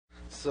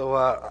So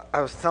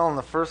I was telling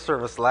the first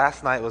service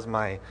last night was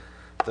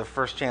the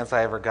first chance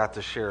I ever got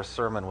to share a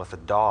sermon with a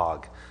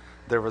dog.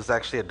 There was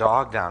actually a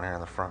dog down here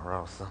in the front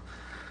row, so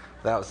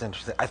that was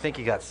interesting. I think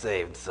he got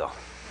saved, so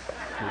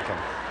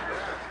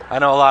I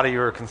know a lot of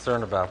you are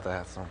concerned about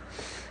that.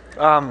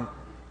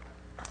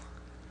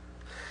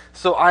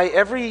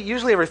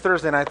 Usually every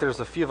Thursday night there's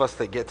a few of us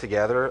that get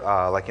together,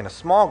 like in a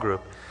small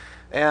group,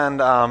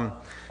 and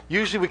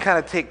usually we kind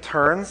of take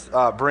turns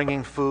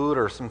bringing food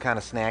or some kind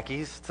of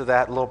snackies to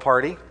that little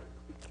party.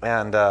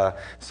 And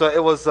so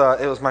it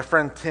was my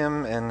friend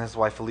Tim and his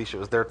wife Alicia. It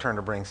was their turn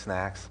to bring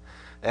snacks,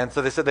 and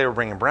so they said they were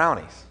bringing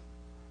brownies.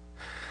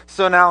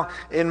 So now,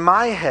 in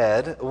my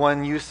head,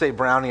 when you say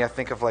brownie, I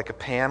think of like a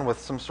pan with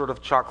some sort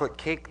of chocolate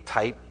cake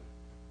type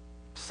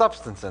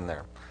substance in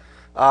there.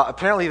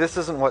 Apparently, this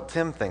isn't what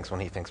Tim thinks when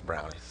he thinks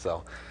brownies.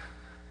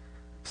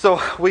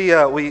 So we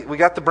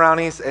got the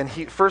brownies, and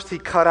he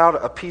cut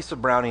out a piece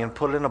of brownie and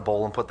put it in a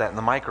bowl and put that in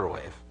the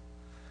microwave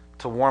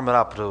to warm it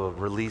up to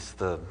release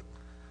the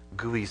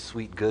gooey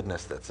sweet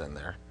goodness that's in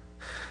there.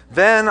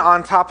 Then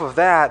on top of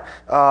that,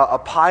 a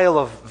pile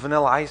of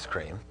vanilla ice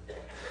cream.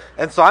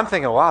 And so I'm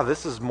thinking, wow,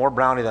 this is more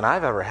brownie than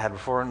I've ever had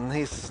before. And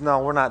he says,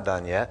 no, we're not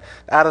done yet.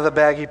 Out of the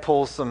bag, he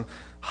pulls some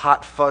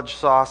hot fudge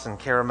sauce and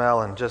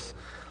caramel and just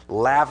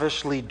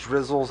lavishly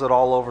drizzles it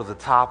all over the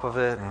top of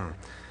it. And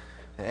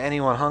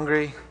anyone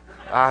hungry?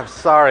 I'm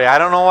sorry, I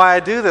don't know why I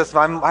do this.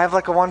 I have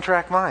like a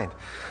one-track mind.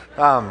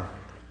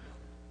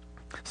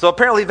 So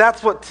apparently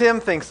that's what Tim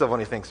thinks of when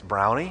he thinks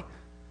brownie.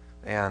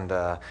 And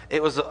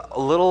it was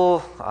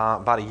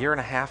about a year and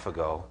a half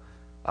ago,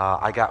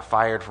 I got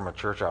fired from a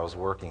church I was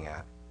working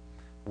at.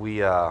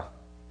 We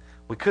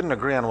couldn't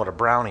agree on what a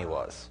brownie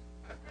was.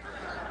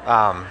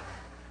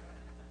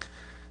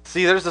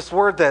 See, there's this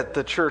word that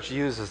the church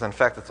uses. In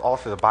fact, it's all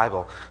through the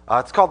Bible.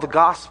 It's called the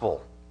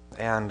gospel.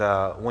 And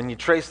when you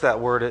trace that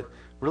word, it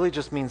really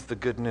just means the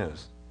good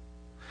news.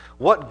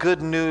 What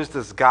good news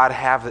does God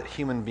have that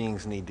human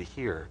beings need to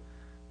hear?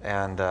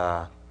 And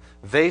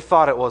they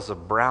thought it was a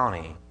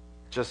brownie,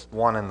 just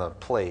one in the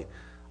plate.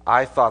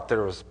 I thought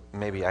there was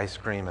maybe ice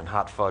cream and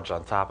hot fudge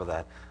on top of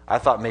that. I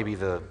thought maybe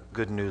the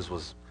good news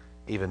was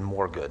even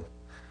more good.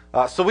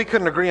 So we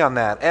couldn't agree on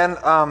that. And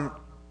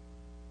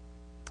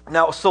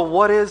now, so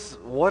what is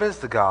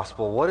the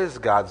gospel? What is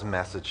God's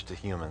message to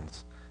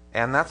humans?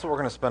 And that's what we're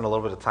going to spend a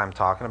little bit of time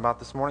talking about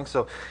this morning.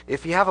 So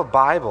if you have a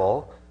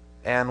Bible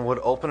and would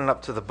open it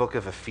up to the book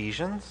of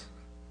Ephesians,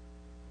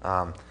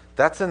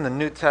 that's in the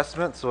New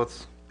Testament, so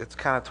it's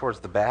kind of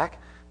towards the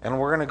back. And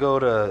we're going to go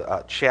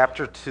to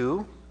chapter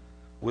 2,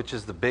 which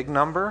is the big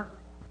number.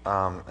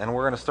 And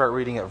we're going to start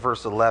reading at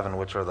verse 11,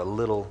 which are the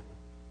little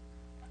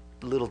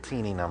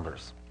teeny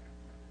numbers.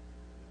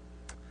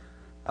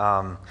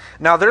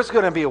 Now, there's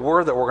going to be a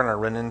word that we're going to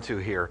run into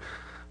here.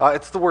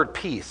 It's the word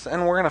peace,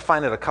 and we're going to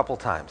find it a couple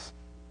times.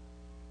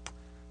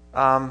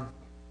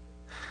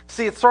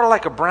 See, it's sort of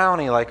like a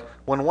brownie. Like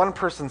when one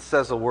person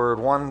says a word,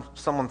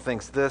 someone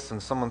thinks this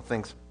and someone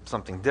thinks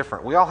something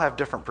different. We all have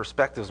different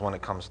perspectives when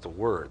it comes to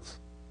words.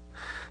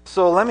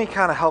 So let me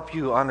kind of help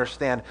you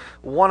understand.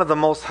 One of the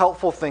most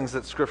helpful things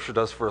that Scripture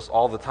does for us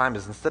all the time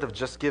is instead of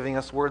just giving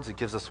us words, it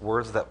gives us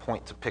words that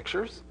point to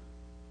pictures.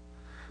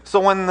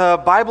 So when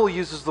the Bible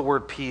uses the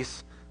word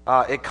peace,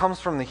 it comes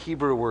from the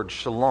Hebrew word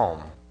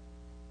shalom.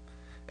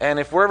 And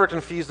if we're ever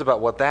confused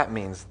about what that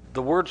means,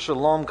 the word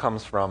shalom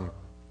comes from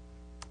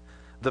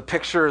the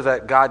picture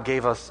that God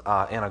gave us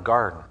in a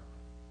garden.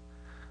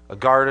 A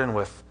garden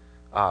with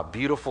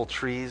beautiful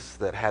trees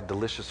that had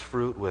delicious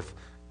fruit, with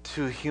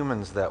two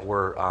humans that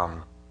were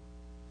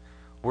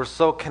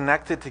so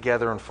connected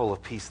together and full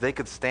of peace, they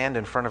could stand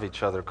in front of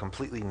each other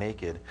completely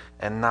naked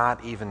and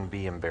not even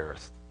be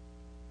embarrassed.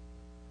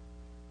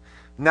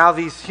 Now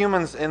these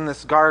humans in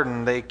this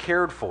garden, they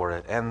cared for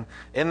it, and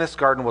in this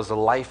garden was a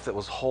life that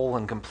was whole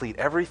and complete,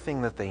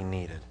 everything that they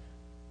needed.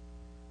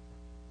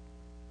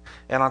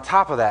 And on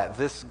top of that,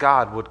 this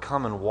God would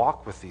come and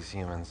walk with these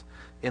humans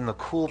in the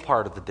cool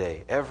part of the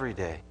day, every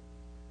day.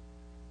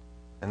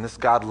 And this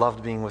God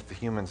loved being with the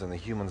humans, and the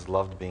humans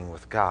loved being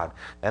with God.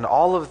 And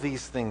all of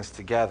these things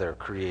together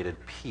created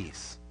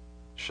peace,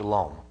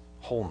 shalom,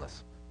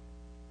 wholeness.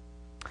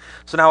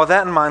 So now with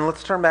that in mind,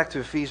 let's turn back to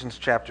Ephesians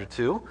chapter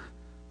 2.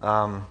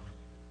 And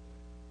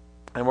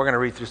we're going to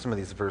read through some of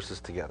these verses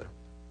together.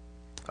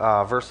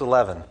 Verse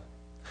 11.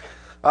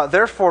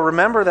 Therefore,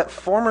 remember that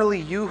formerly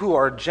you who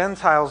are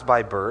Gentiles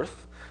by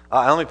birth.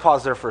 Let me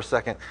pause there for a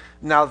second.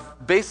 Now,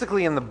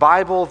 basically in the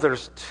Bible,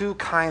 there's two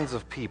kinds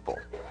of people.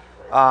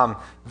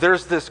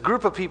 There's this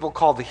group of people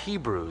called the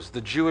Hebrews,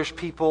 the Jewish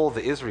people,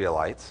 the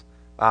Israelites.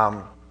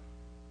 And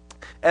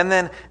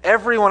then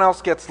everyone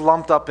else gets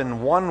lumped up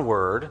in one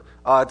word.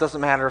 It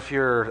doesn't matter if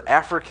you're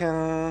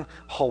African,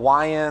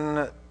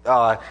 Hawaiian,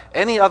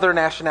 any other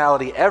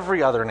nationality,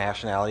 every other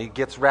nationality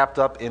gets wrapped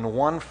up in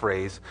one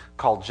phrase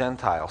called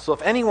Gentile. So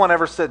if anyone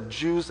ever said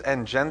Jews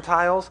and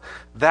Gentiles,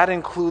 that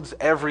includes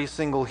every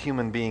single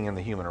human being in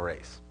the human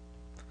race.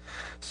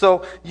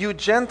 So you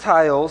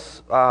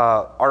Gentiles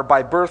are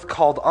by birth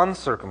called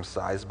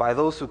uncircumcised by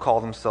those who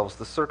call themselves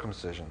the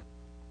circumcision.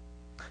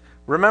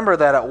 Remember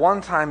that at one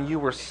time you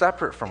were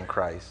separate from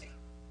Christ.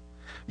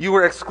 You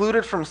were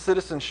excluded from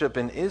citizenship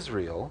in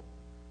Israel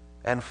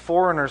and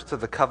foreigners to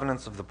the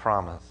covenants of the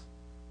promise,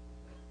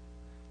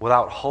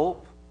 without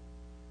hope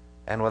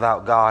and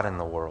without God in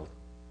the world.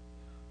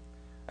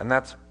 And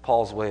that's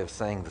Paul's way of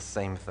saying the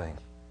same thing.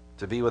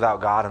 To be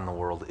without God in the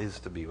world is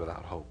to be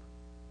without hope.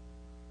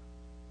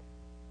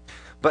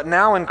 But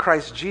now in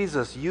Christ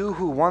Jesus, you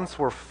who once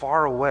were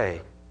far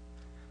away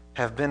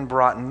have been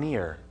brought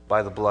near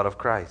by the blood of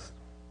Christ.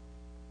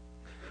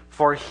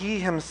 For he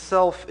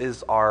himself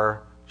is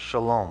our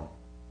shalom,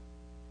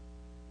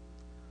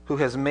 who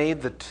has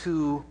made the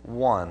two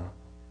one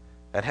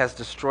and has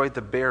destroyed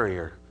the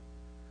barrier,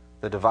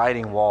 the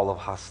dividing wall of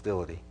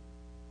hostility.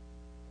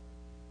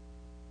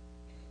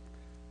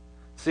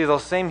 See,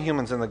 those same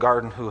humans in the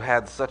garden who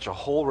had such a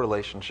whole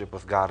relationship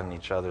with God and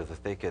each other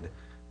that they could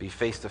be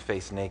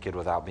face-to-face naked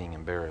without being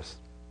embarrassed.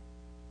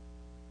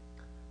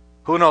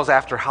 Who knows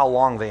after how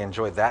long they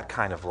enjoyed that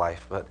kind of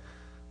life, but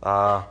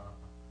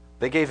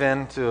they gave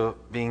in to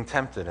being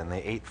tempted and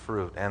they ate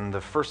fruit. And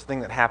the first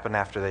thing that happened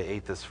after they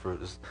ate this fruit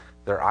is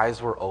their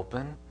eyes were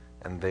open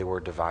and they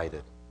were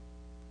divided.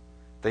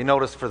 They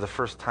noticed for the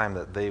first time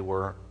that they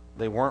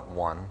weren't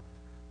one,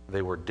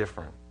 they were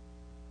different.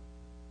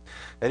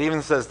 It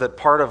even says that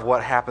part of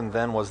what happened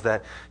then was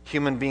that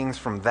human beings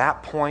from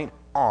that point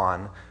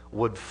on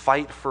would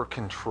fight for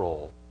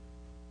control.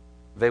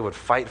 They would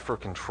fight for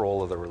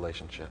control of the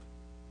relationship.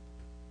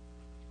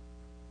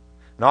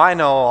 Now, I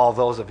know all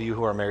those of you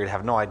who are married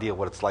have no idea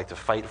what it's like to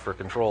fight for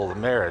control of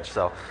marriage,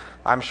 so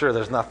I'm sure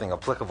there's nothing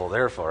applicable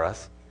there for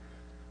us.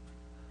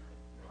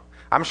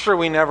 I'm sure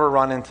we never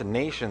run into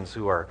nations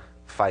who are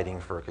fighting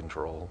for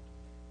control.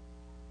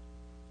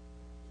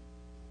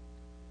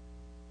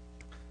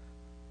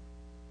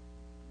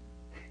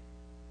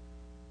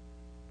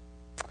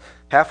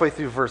 Halfway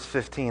through verse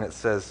 15 it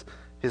says,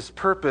 his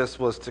purpose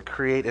was to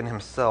create in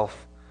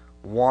himself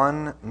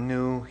one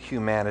new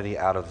humanity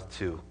out of the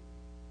two,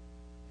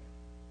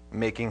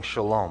 making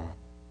shalom,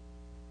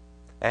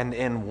 and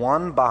in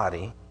one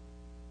body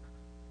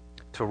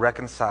to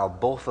reconcile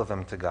both of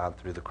them to God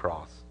through the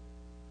cross.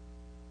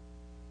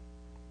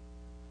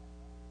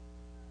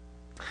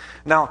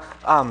 Now,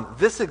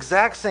 this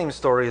exact same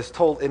story is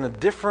told in a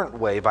different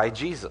way by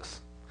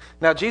Jesus.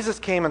 Now, Jesus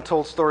came and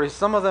told stories,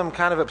 some of them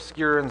kind of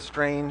obscure and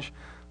strange,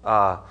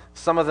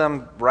 some of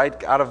them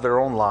right out of their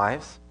own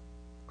lives.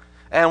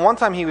 And one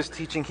time he was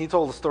teaching, he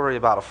told a story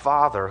about a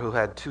father who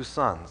had two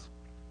sons.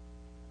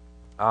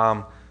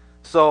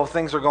 So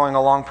things are going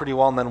along pretty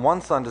well, and then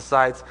one son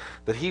decides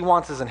that he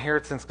wants his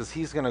inheritance because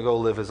he's going to go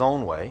live his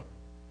own way.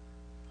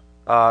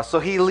 So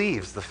he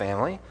leaves the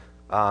family,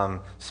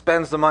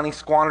 spends the money,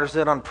 squanders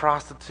it on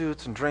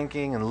prostitutes and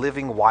drinking and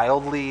living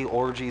wildly,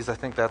 orgies, I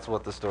think that's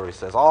what the story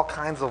says. All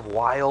kinds of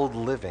wild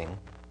living.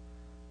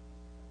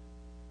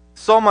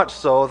 So much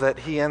so that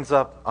he ends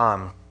up,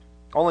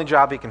 only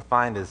job he can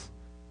find is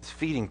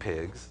feeding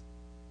pigs.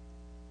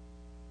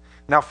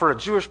 Now for a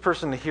Jewish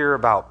person to hear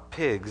about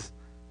pigs,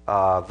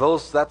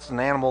 that's an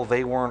animal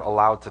they weren't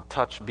allowed to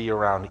touch, be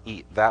around,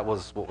 eat. That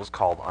was what was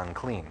called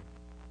unclean.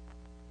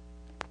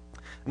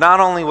 Not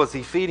only was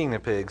he feeding the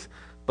pigs,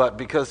 but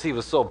because he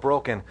was so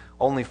broken,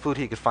 only food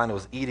he could find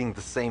was eating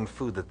the same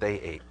food that they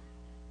ate.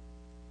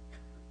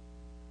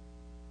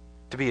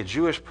 To be a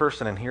Jewish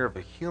person and hear of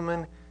a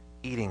human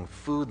eating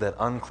food that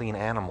unclean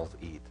animals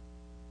eat.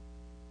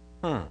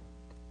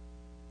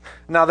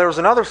 Now there was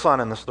another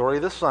son in the story.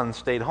 This son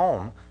stayed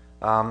home.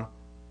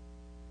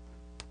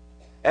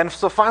 And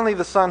so finally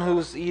the son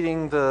who's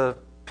eating the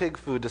pig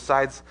food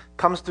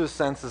comes to his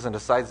senses and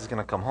decides he's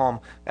going to come home.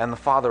 And the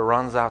father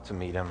runs out to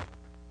meet him,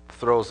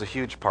 throws a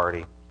huge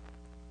party.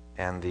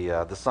 And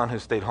the son who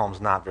stayed home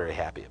is not very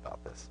happy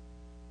about this.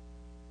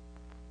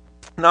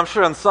 Now I'm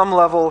sure on some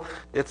level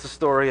it's a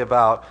story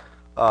about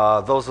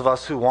those of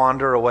us who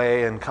wander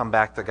away and come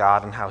back to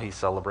God and how he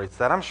celebrates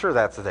that. I'm sure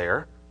that's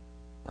there.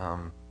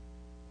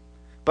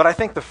 But I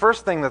think the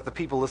first thing that the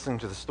people listening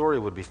to the story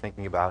would be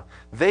thinking about,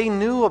 they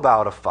knew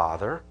about a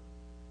father.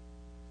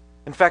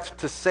 In fact,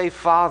 to say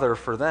father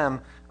for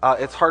them,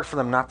 it's hard for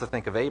them not to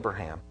think of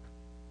Abraham,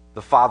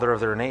 the father of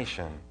their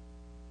nation.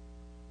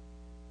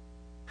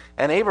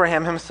 And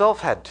Abraham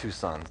himself had two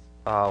sons,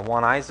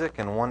 one Isaac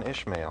and one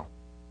Ishmael.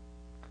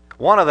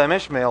 One of them,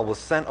 Ishmael, was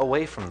sent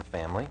away from the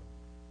family.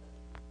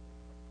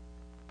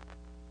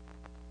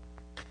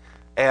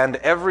 And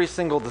every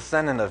single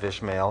descendant of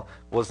Ishmael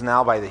was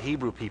now by the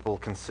Hebrew people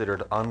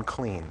considered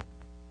unclean,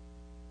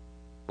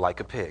 like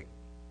a pig.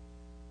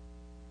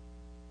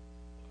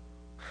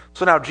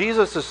 So now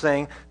Jesus is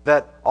saying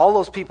that all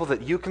those people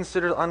that you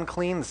consider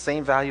unclean, the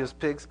same value as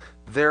pigs,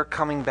 they're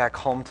coming back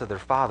home to their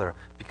father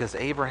because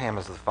Abraham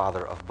is the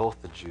father of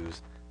both the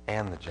Jews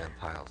and the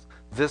Gentiles.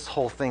 This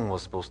whole thing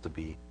was supposed to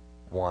be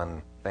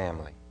one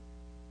family.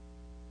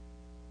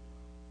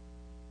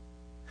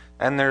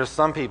 And there's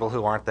some people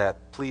who aren't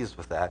that pleased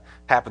with that.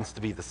 Happens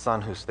to be the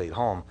son who stayed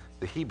home,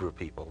 the Hebrew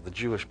people, the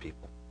Jewish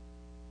people.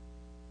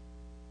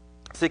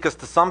 See, because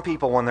to some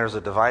people, when there's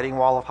a dividing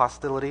wall of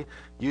hostility,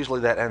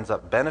 usually that ends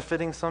up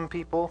benefiting some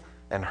people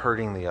and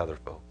hurting the other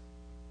folks.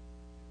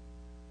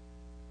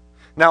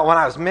 Now, when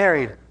I was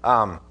married,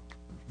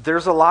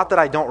 there's a lot that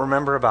I don't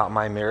remember about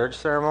my marriage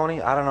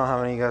ceremony. I don't know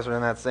how many of you guys are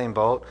in that same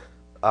boat.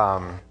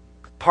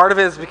 Part of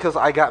it is because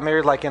I got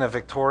married like in a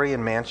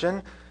Victorian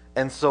mansion,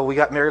 and so we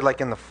got married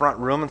like in the front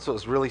room, and so it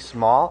was really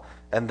small.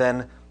 And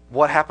then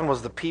what happened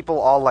was the people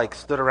all like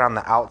stood around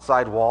the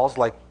outside walls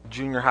like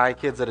junior high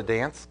kids at a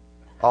dance,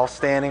 all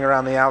standing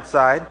around the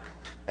outside.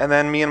 And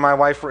then me and my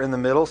wife were in the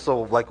middle,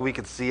 so like we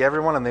could see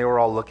everyone, and they were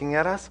all looking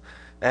at us.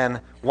 And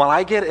when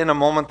I get in a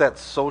moment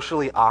that's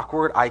socially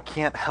awkward, I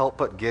can't help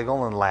but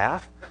giggle and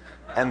laugh.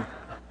 And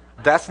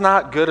that's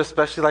not good,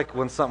 especially like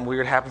when something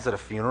weird happens at a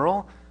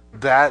funeral.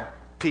 That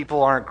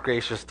people aren't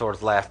gracious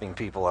towards laughing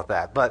people at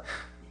that. But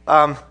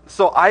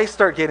so I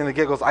start getting the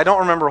giggles. I don't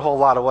remember a whole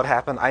lot of what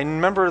happened. I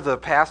remember the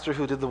pastor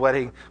who did the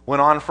wedding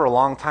went on for a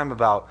long time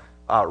about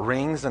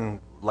rings and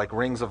like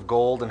rings of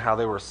gold and how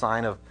they were a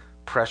sign of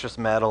precious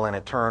metal and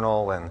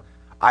eternal. And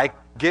I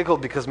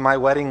giggled because my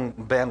wedding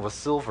band was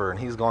silver and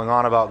he's going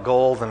on about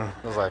gold. And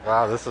I was like,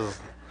 wow,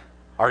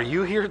 are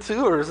you here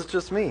too, or is it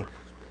just me?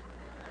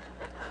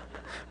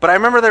 But I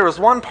remember there was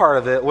one part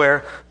of it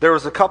where there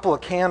was a couple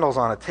of candles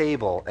on a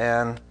table,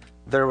 and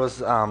there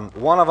was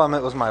one of them,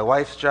 it was my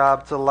wife's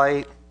job to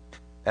light,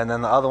 and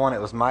then the other one,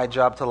 it was my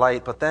job to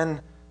light. But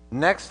then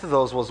next to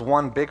those was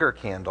one bigger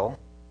candle.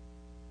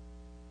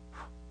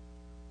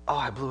 Oh,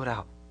 I blew it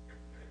out.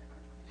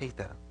 Hate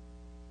that.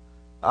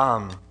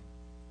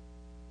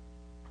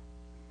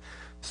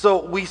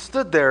 So we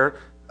stood there,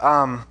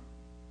 and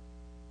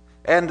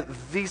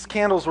these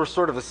candles were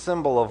sort of a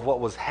symbol of what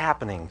was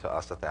happening to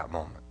us at that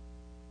moment.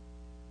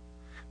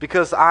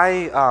 Because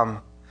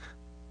I'm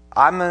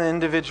an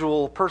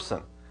individual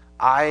person.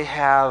 I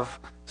have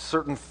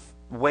certain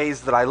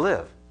ways that I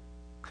live.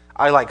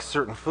 I like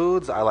certain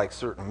foods. I like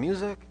certain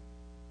music.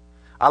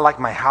 I like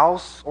my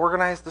house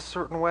organized a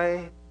certain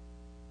way.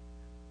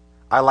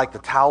 I like the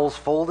towels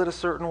folded a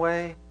certain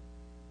way.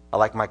 I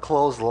like my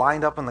clothes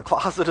lined up in the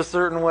closet a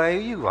certain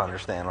way. You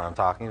understand what I'm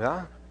talking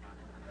about.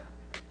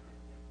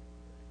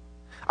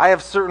 I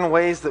have certain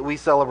ways that we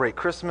celebrate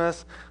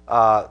Christmas,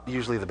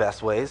 usually the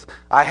best ways.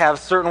 I have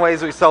certain ways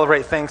that we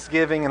celebrate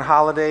Thanksgiving and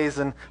holidays,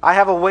 and I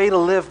have a way to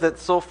live that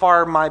so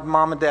far my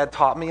mom and dad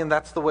taught me, and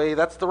that's the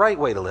right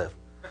way to live.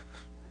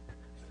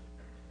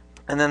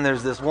 And then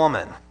there's this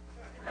woman.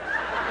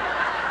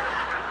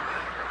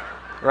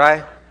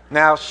 Right?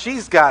 Now,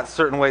 she's got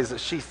certain ways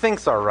that she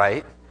thinks are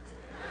right,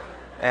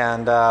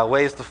 and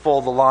ways to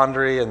fold the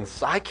laundry, and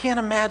so I can't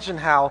imagine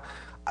how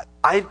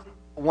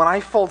when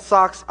I fold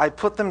socks, I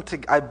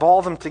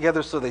ball them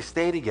together so they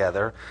stay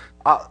together.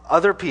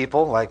 Other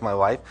people, like my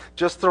wife,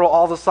 just throw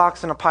all the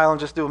socks in a pile and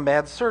just do a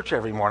mad search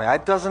every morning.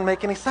 It doesn't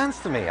make any sense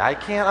to me. I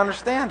can't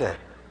understand it.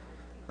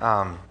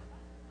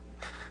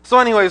 So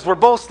anyways, we're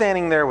both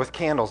standing there with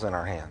candles in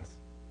our hands.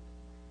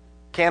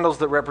 Candles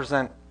that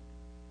represent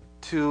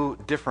two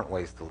different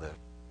ways to live.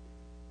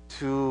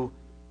 Two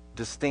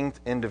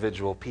distinct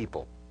individual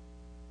people.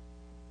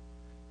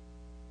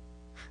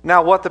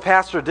 Now, what the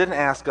pastor didn't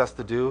ask us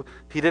to do,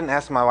 he didn't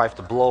ask my wife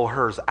to blow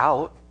hers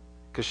out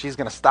because she's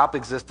going to stop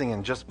existing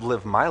and just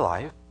live my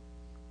life.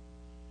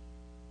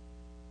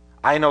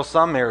 I know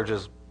some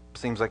marriages,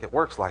 seems like it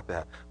works like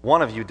that.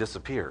 One of you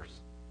disappears.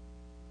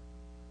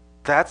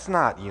 That's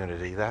not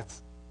unity,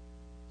 that's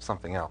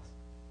something else.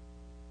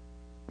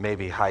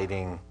 Maybe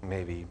hiding,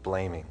 maybe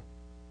blaming.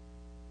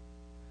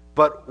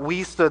 But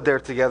we stood there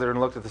together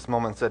and looked at this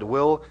moment and said,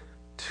 will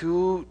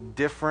two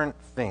different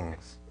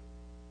things,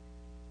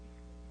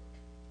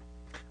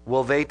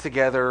 will they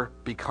together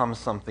become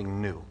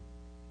something new?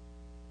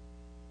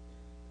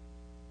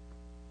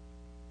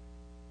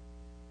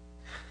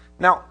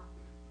 Now,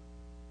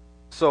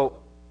 so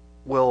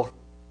will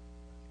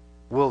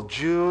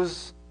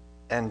Jews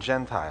and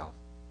Gentiles,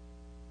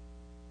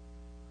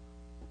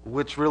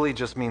 which really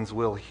just means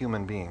will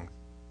human beings,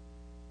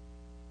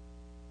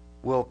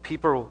 will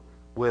people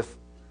with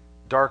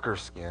darker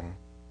skin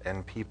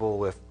and people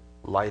with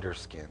lighter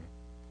skin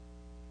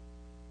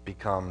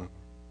become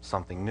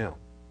something new?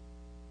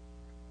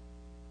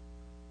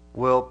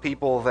 Will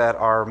people that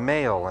are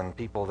male and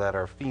people that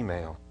are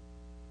female?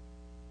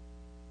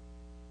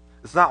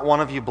 It's not one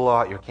of you blow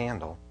out your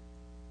candle.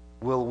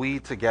 Will we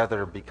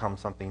together become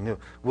something new?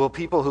 Will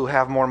people who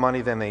have more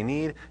money than they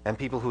need and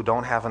people who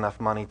don't have enough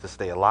money to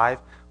stay alive,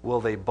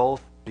 will they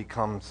both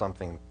become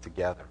something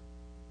together?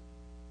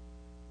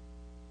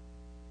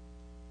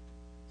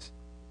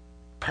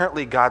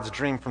 Apparently God's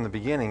dream from the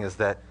beginning is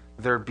that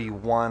there be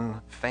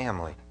one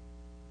family.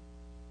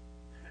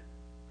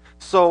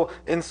 So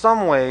in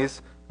some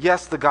ways,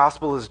 yes, the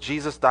gospel is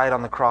Jesus died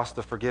on the cross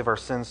to forgive our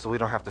sins so we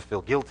don't have to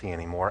feel guilty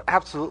anymore.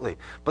 Absolutely.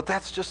 But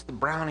that's just the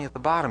brownie at the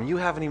bottom. You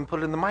haven't even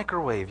put it in the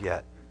microwave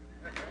yet.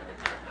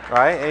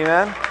 Right?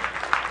 Amen?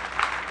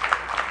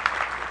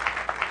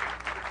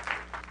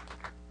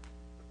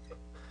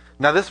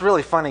 Now, this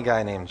really funny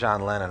guy named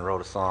John Lennon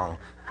wrote a song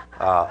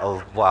a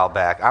while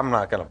back. I'm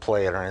not going to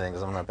play it or anything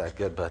because I'm not that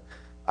good, but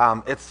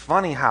it's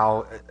funny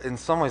how, in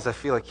some ways, I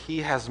feel like he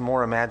has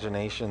more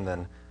imagination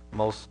than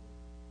most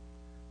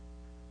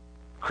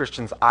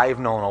Christians I've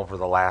known over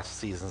the last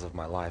seasons of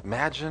my life.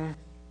 Imagine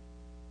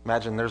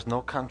there's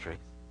no country.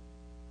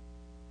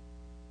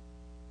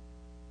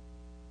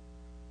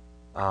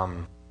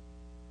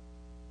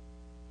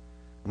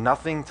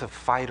 Nothing to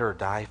fight or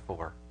die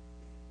for.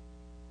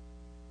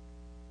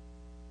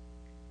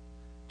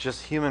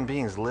 Just human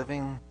beings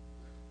living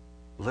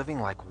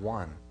like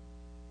one.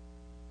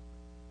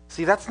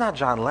 See, that's not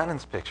John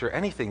Lennon's picture.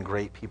 Anything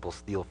great people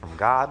steal from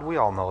God. We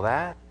all know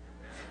that.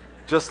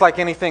 Just like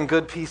anything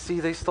good PC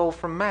they stole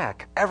from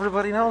Mac.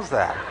 Everybody knows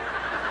that.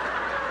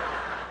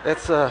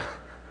 It's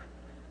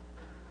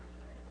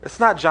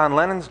not John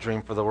Lennon's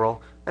dream for the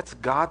world. That's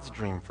God's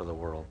dream for the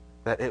world.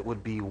 That it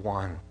would be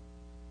one.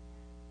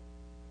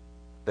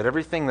 That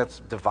everything that's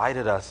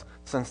divided us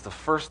since the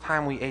first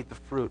time we ate the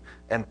fruit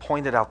and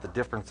pointed out the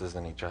differences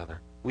in each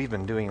other, we've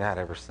been doing that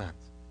ever since.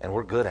 And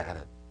we're good at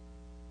it.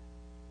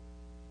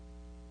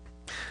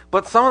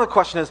 But some of the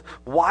question is,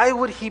 why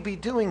would he be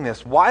doing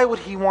this? Why would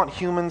he want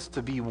humans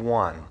to be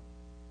one?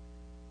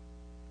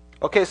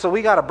 Okay, so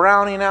we got a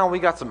brownie now, we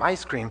got some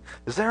ice cream.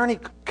 Is there any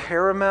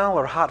caramel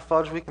or hot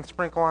fudge we can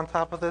sprinkle on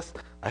top of this?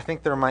 I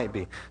think there might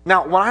be.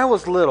 Now, when I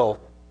was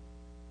little,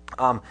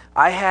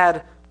 I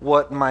had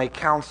what my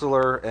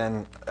counselor,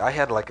 and I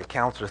had like a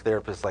counselor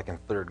therapist like in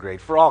 3rd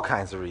grade for all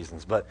kinds of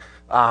reasons. But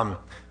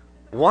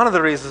one of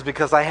the reasons is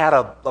because I had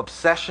an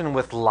obsession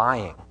with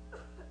lying.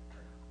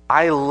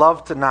 I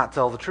love to not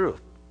tell the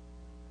truth.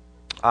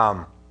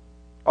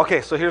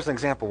 Okay, so here's an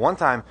example. One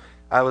time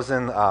I was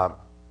in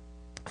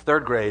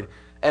 3rd grade,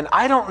 and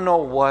I don't know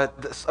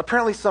what,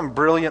 apparently some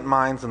brilliant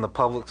minds in the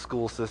public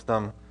school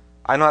system,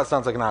 I know that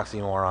sounds like an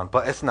oxymoron,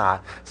 but it's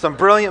not. Some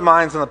brilliant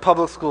minds in the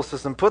public school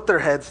system put their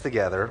heads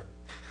together,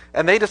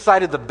 and they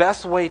decided the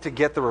best way to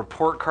get the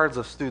report cards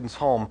of students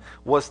home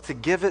was to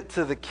give it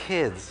to the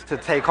kids to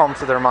take home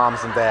to their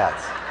moms and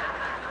dads.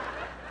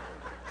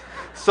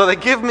 So they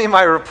give me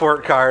my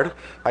report card.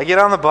 I get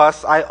on the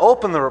bus. I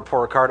open the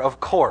report card,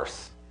 of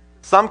course.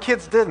 Some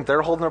kids didn't.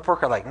 They're holding the report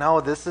card like, no,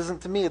 this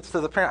isn't to me. It's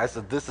to the parent. I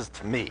said, this is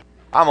to me.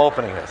 I'm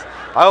opening this.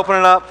 I open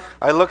it up.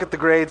 I look at the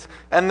grades.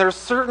 And there's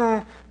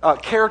certain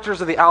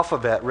characters of the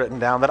alphabet written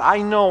down that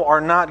I know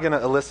are not going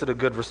to elicit a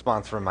good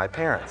response from my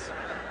parents.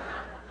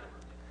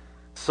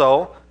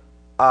 So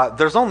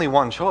there's only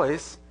one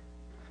choice.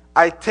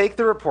 I take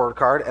the report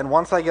card, and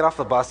once I get off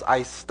the bus,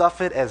 I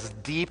stuff it as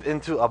deep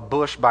into a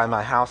bush by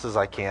my house as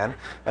I can.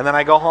 And then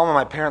I go home, and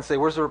my parents say,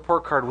 where's the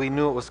report card? We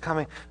knew it was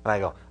coming. And I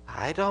go,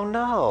 I don't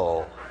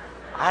know.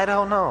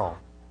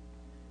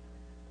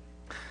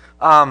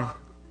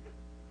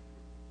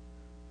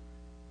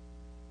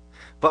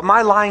 But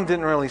my lying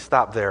didn't really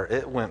stop there.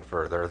 It went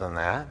further than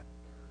that.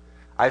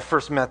 I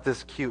first met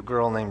this cute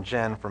girl named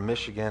Jen from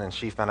Michigan, and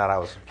she found out I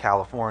was from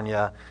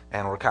California,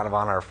 and we're kind of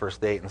on our first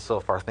date, and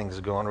so far things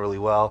are going really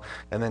well.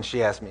 And then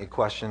she asked me a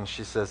question.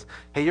 She says,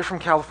 hey, you're from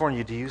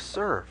California. Do you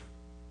surf?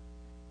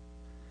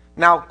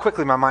 Now,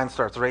 quickly, my mind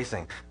starts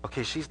racing.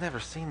 Okay, she's never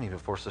seen me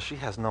before, so she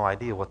has no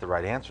idea what the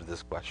right answer to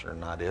this question or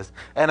not is.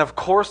 And of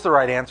course, the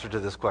right answer to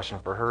this question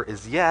for her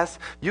is yes.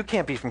 You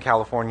can't be from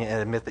California and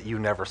admit that you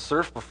never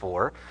surfed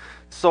before.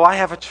 So I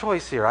have a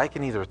choice here. I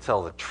can either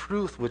tell the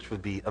truth, which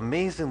would be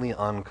amazingly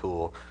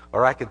uncool,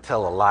 or I could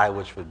tell a lie,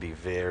 which would be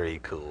very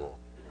cool.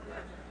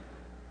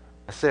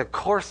 I say, of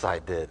course I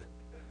did.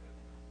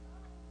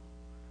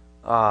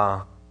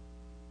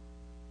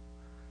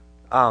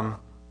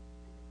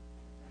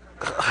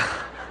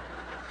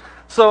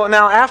 So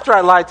now after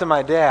I lied to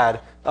my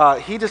dad,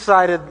 he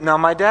decided, now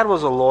my dad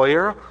was a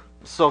lawyer,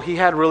 so he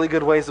had really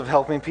good ways of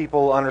helping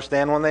people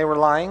understand when they were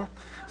lying.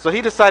 So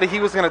he decided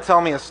he was going to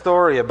tell me a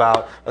story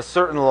about a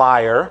certain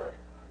liar,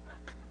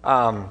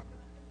 a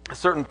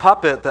certain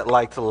puppet that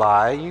liked to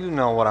lie. You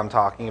know what I'm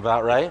talking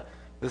about, right?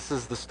 This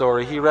is the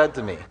story he read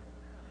to me.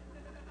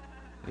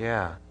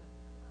 Yeah.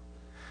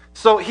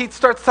 So he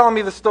starts telling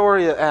me the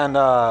story, and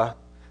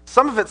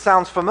some of it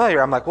sounds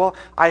familiar. I'm like, well,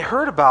 I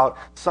heard about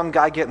some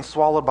guy getting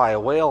swallowed by a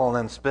whale and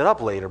then spit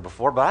up later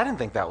before, but I didn't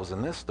think that was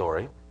in this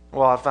story.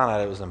 Well, I found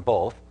out it was in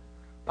both.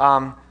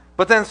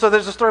 But then, so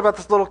there's a story about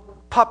this little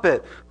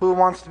puppet who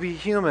wants to be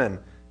human.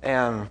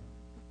 And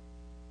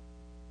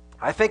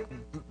I think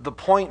the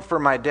point for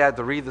my dad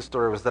to read the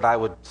story was that I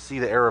would see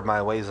the error of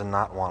my ways and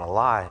not want to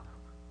lie.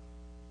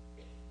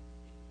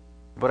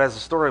 But as the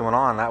story went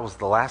on, that was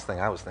the last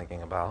thing I was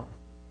thinking about.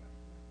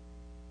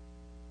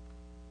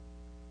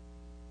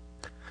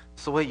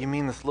 So wait, you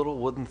mean this little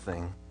wooden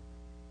thing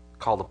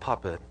called a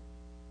puppet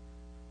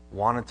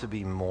wanted to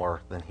be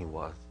more than he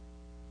was?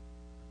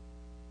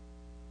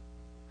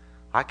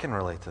 I can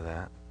relate to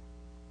that.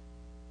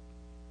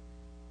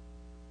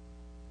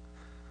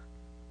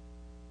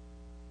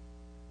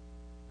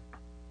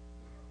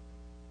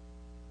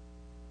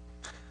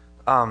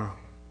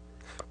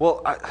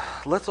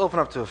 Let's open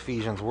up to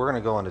Ephesians. We're going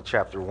to go into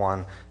chapter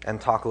 1 and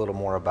talk a little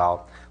more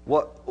about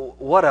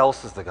what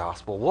else is the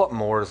gospel? What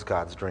more is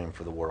God's dream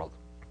for the world?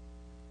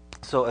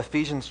 So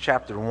Ephesians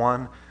chapter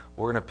 1,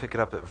 we're going to pick it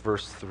up at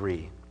verse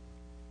 3.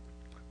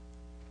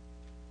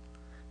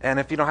 And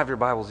if you don't have your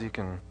Bibles, you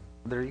can,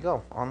 there you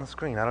go, on the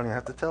screen. I don't even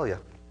have to tell you.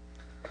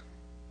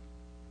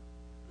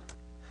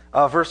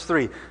 Verse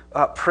 3,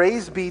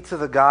 praise be to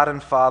the God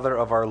and Father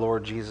of our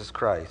Lord Jesus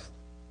Christ,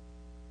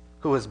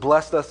 who has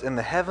blessed us in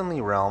the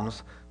heavenly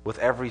realms with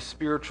every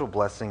spiritual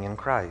blessing in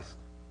Christ.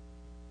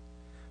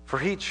 For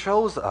he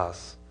chose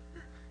us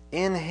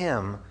in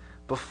him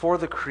before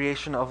the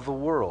creation of the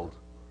world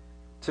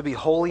to be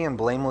holy and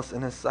blameless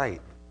in his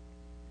sight.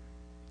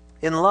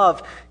 In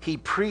love, he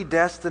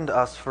predestined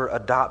us for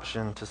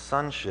adoption to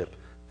sonship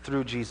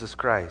through Jesus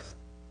Christ,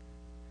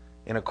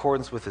 in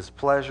accordance with his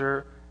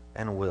pleasure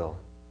and will.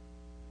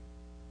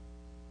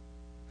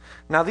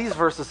 Now, these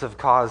verses have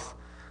caused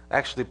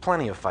actually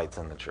plenty of fights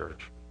in the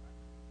church.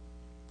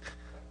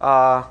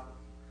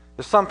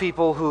 There's some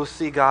people who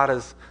see God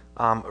as,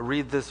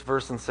 read this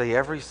verse and say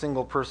every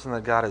single person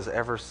that God has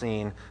ever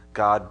seen,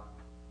 God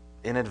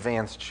in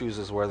advance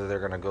chooses whether they're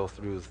going to go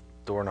through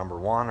door number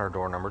 1 or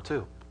door number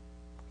 2.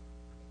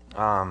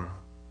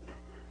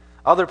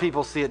 Other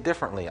people see it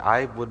differently.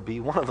 I would be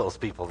one of those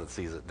people that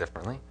sees it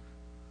differently.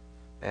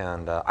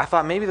 And I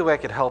thought maybe the way I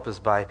could help is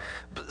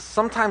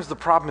sometimes the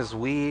problem is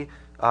we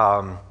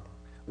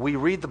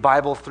read the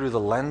Bible through the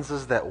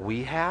lenses that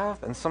we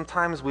have, and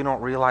sometimes we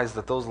don't realize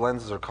that those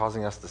lenses are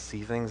causing us to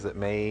see things that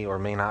may or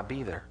may not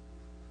be there.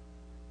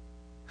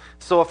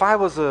 So if I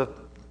was a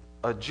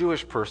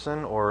Jewish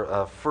person or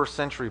a first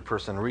century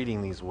person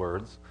reading these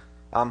words,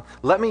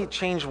 let me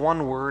change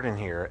one word in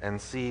here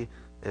and see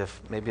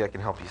if maybe I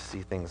can help you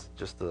see things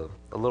just a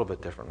little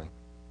bit differently.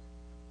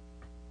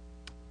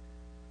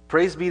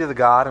 Praise be to the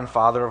God and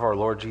Father of our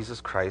Lord Jesus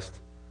Christ,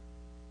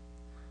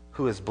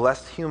 who has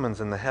blessed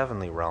humans in the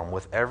heavenly realm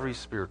with every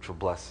spiritual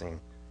blessing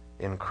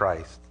in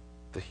Christ,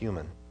 the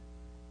human.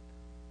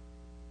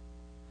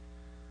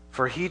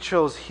 For he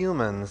chose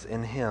humans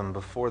in him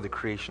before the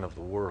creation of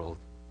the world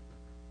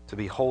to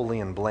be holy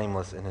and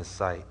blameless in his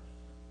sight.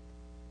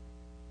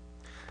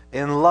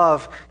 In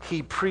love,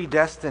 he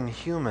predestined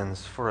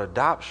humans for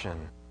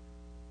adoption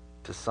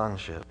to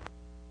sonship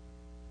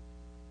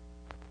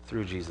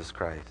through Jesus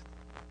Christ.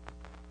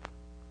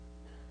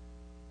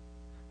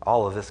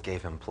 All of this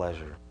gave him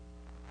pleasure.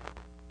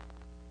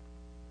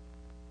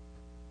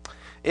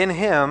 In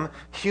him,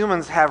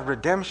 humans have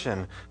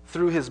redemption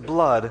through his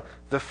blood,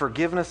 the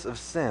forgiveness of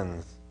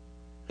sins,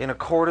 in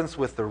accordance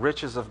with the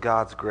riches of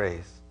God's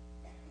grace,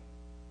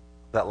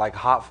 that like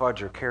hot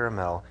fudge or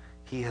caramel,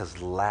 he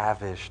has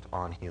lavished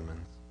on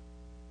humans.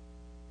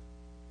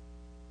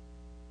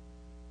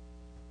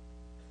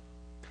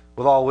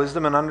 With all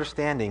wisdom and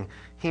understanding,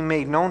 he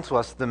made known to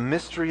us the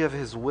mystery of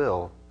his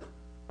will,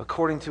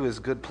 according to his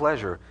good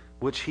pleasure,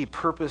 which he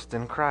purposed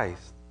in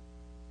Christ.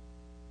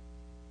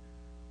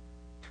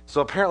 So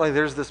apparently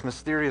there's this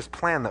mysterious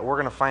plan that we're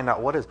going to find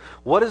out what is.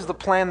 What is the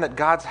plan that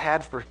God's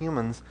had for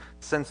humans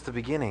since the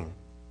beginning?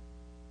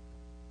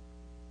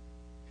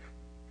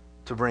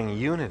 To bring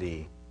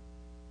unity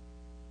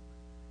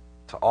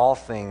to all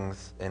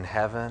things in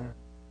heaven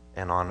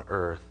and on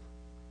earth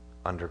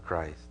under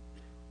Christ.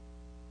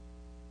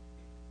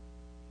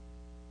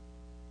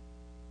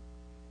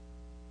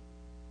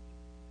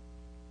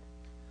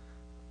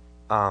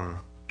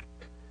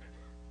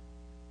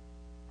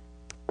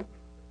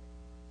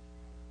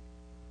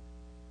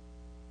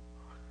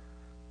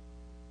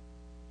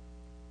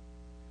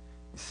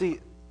 See,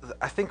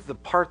 I think the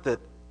part that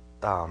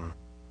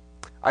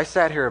I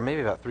sat here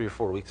maybe about 3 or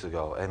 4 weeks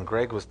ago, and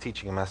Greg was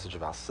teaching a message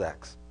about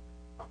sex.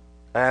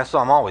 And so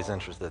I'm always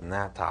interested in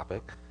that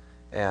topic.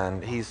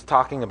 And he's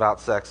talking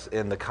about sex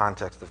in the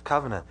context of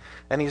covenant.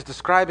 And he's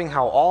describing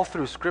how all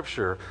through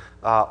Scripture,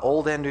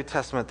 Old and New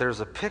Testament,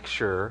 there's a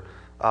picture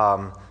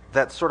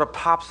that sort of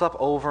pops up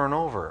over and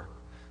over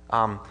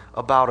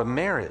about a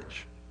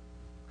marriage,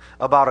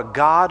 about a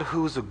God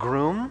who's a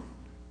groom,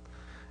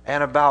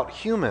 and about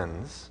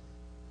humans.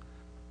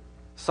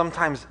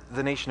 Sometimes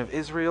the nation of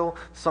Israel,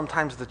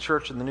 sometimes the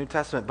church in the New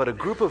Testament, but a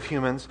group of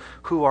humans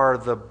who are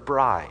the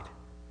bride.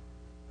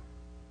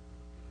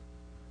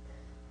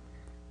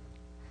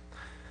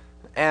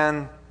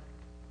 And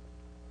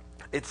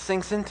it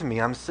sinks into me.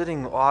 I'm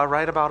sitting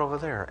right about over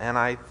there, and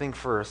I think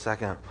for a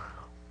second,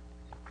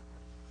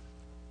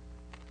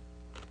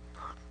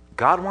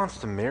 God wants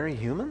to marry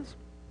humans?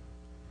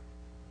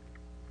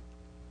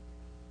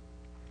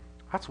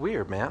 That's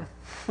weird, man.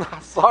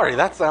 Sorry,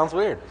 that sounds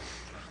weird.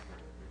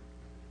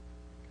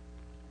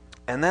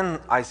 And then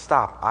I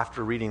stop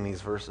after reading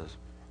these verses.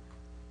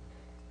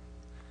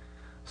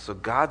 So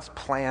God's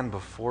plan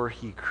before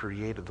he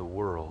created the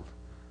world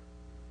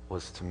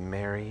was to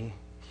marry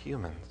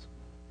humans.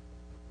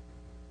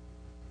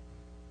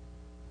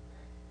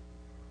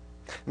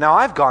 Now,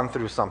 I've gone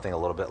through something a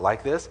little bit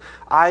like this.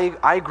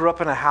 I grew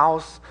up in a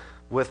house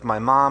with my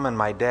mom and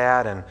my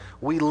dad, and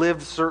we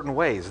lived certain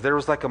ways. There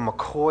was like a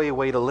McCoy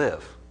way to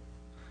live.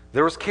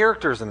 There was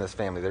characters in this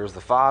family. There was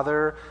the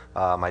father,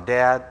 my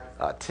dad,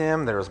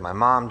 Tim. There was my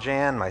mom,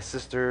 Jan, my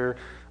sister,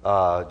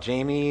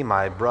 Jamie,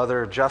 my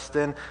brother,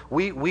 Justin.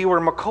 We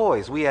were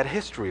McCoys. We had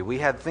history. We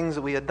had things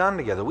that we had done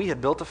together. We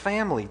had built a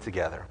family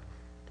together.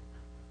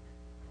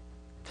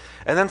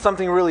 And then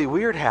something really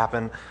weird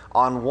happened.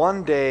 On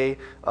one day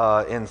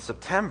in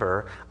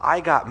September,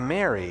 I got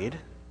married.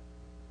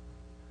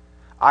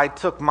 I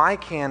took my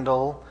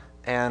candle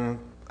and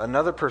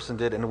another person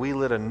did, and we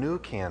lit a new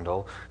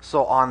candle.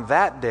 So on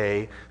that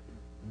day,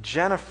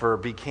 Jennifer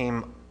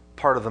became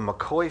part of the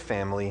McCoy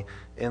family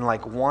in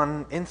like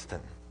one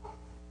instant.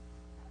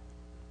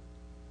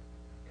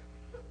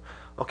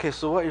 Okay,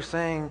 so what you're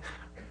saying,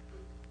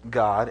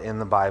 God, in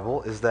the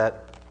Bible, is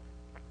that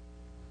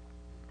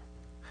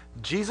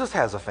Jesus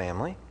has a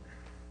family.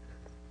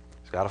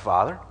 He's got a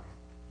father.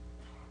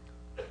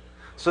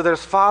 So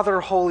there's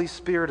Father, Holy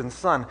Spirit, and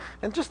Son.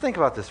 And just think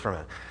about this for a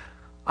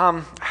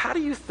minute. How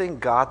do you think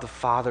God the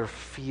Father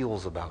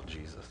feels about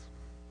Jesus?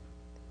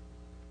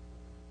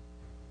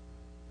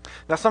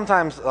 Now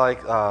sometimes,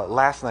 like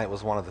last night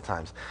was one of the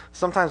times.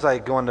 Sometimes I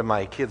go into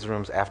my kids'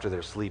 rooms after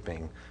they're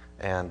sleeping,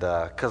 and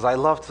because I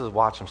love to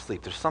watch them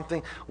sleep. There's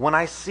something, when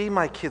I see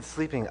my kids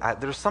sleeping,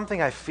 there's something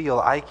I feel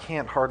I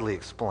can't hardly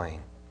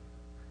explain.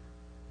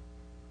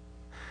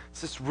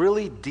 It's this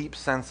really deep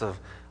sense of,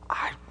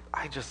 I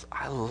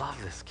love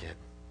this kid.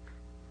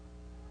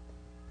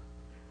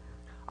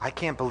 I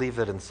can't believe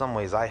that in some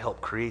ways I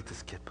helped create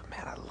this kid, but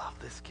man, I love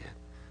this kid.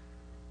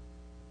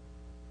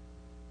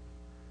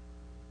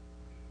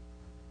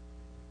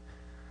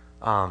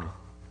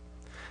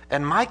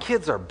 And my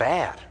kids are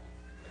bad.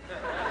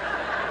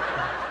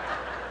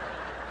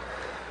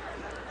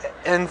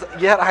 And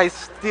yet I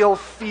still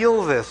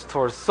feel this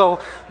towards. So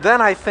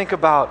then I think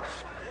about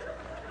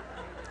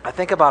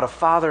a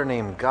father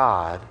named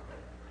God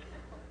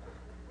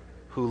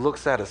who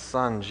looks at his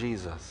son,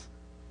 Jesus,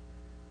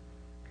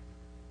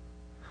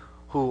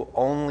 who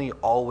only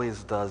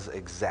always does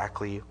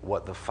exactly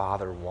what the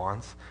Father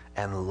wants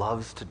and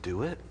loves to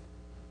do it.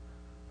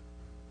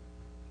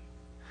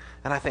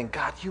 And I think,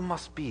 God, you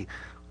must be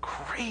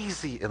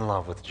crazy in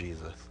love with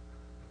Jesus.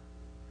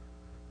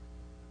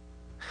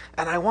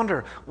 And I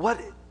wonder,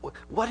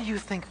 what do you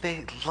think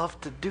they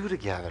love to do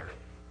together?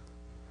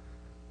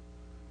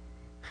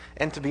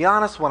 And to be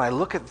honest, when I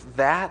look at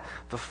that,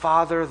 the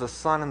Father, the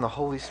Son, and the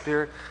Holy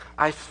Spirit,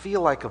 I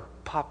feel like a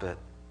puppet.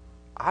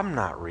 I'm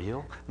not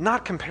real.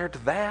 Not compared to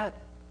that.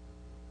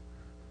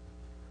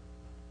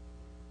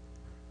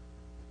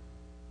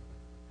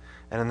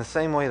 And in the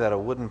same way that a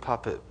wooden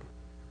puppet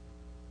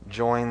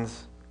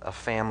joins a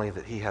family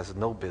that he has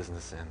no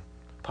business in,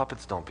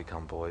 puppets don't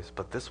become boys,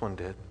 but this one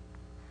did.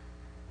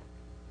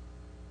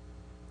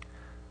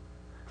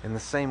 In the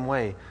same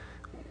way,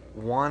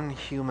 one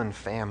human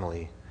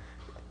family,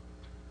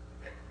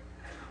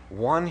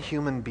 one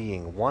human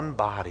being, one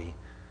body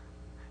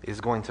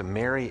is going to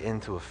marry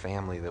into a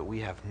family that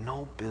we have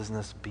no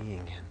business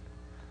being in.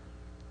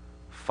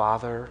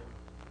 Father,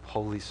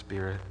 Holy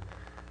Spirit,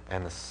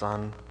 and a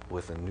son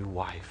with a new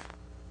wife.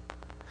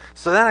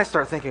 So then I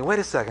start thinking, wait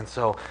a second,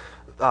 so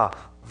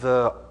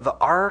the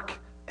ark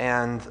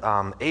and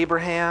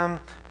Abraham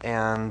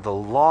and the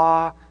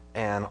law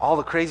and all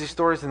the crazy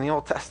stories in the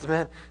Old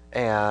Testament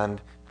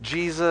and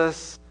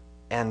Jesus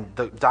and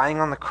the dying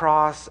on the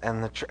cross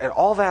and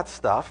all that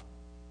stuff,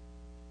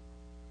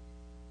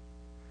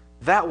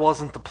 that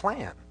wasn't the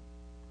plan.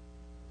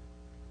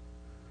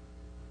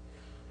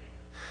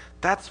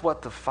 That's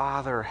what the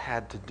Father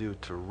had to do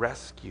to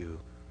rescue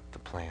the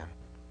plan,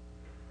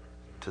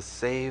 to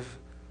save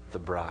the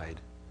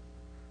bride.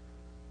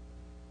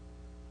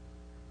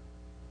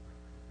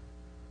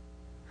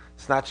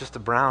 It's not just a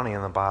brownie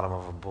in the bottom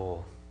of a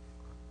bowl.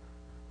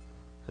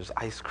 There's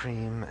ice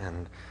cream,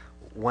 and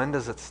when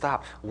does it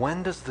stop?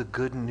 When does the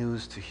good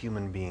news to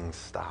human beings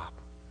stop?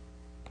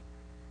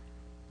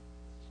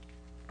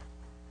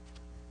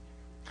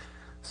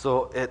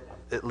 So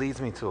it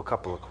leads me to a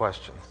couple of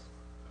questions.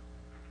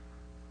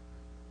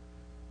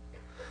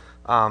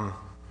 One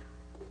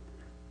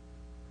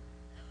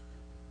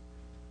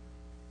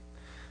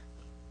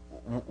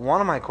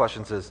of my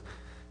questions is,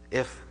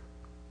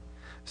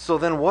 so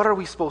then what are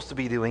we supposed to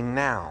be doing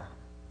now?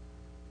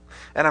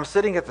 And I'm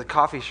sitting at the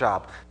coffee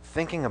shop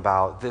thinking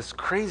about this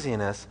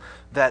craziness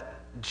that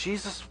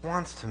Jesus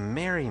wants to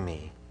marry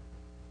me.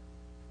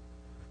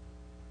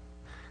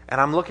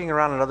 And I'm looking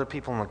around at other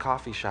people in the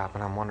coffee shop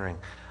and I'm wondering,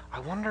 I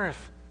wonder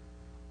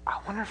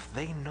if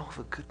they know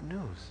the good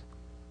news.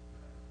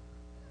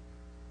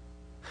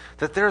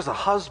 That there's a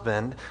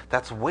husband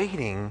that's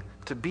waiting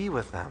to be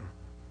with them.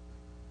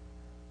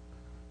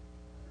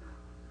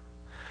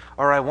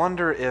 Or I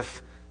wonder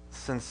if,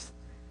 since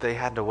they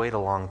had to wait a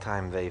long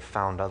time, they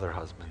found other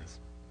husbands.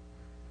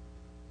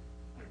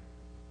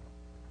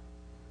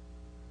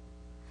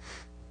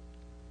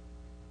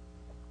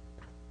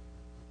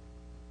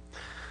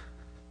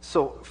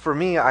 So for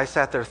me, I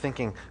sat there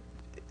thinking,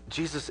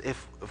 Jesus,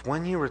 if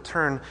when you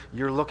return,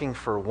 you're looking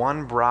for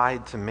one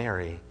bride to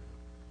marry,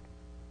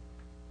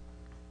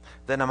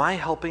 then am I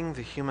helping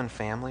the human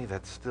family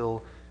that's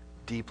still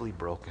deeply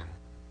broken?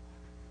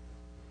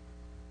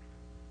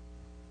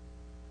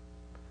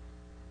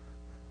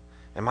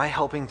 Am I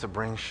helping to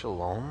bring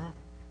shalom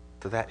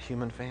to that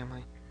human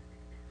family?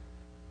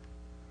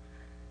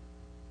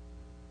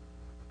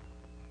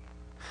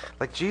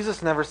 Like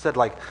Jesus never said,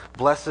 like,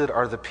 blessed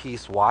are the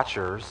peace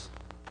watchers.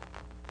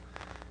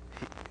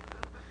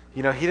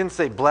 You know, he didn't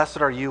say,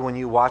 blessed are you when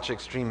you watch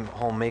Extreme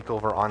Home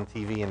Makeover on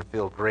TV and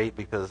feel great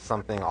because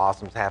something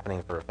awesome's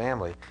happening for a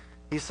family.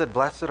 He said,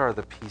 blessed are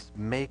the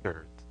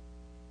peacemakers.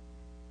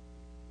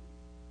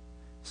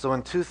 So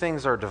when two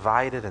things are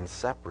divided and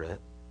separate,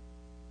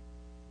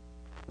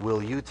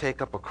 will you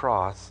take up a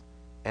cross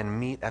and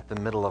meet at the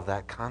middle of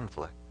that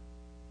conflict?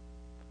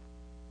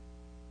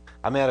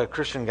 I met a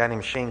Christian guy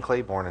named Shane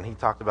Claiborne, and he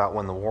talked about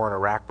when the war in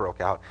Iraq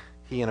broke out,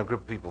 he and a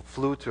group of people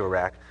flew to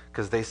Iraq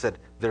because they said,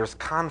 there's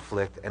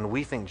conflict, and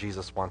we think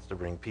Jesus wants to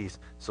bring peace,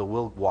 so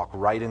we'll walk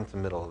right into the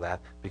middle of that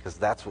because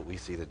that's what we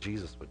see that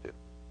Jesus would do.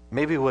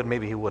 Maybe he would,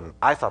 maybe he wouldn't.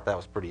 I thought that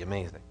was pretty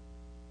amazing.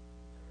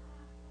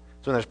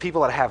 So when there's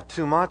people that have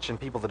too much and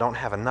people that don't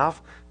have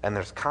enough, and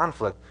there's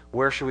conflict,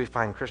 where should we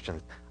find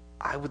Christians?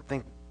 I would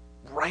think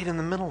right in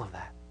the middle of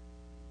that.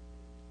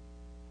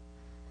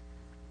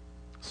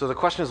 So the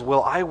question is,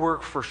 will I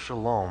work for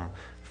shalom,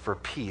 for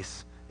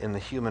peace in the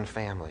human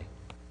family?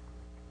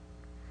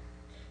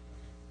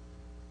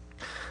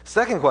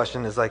 Second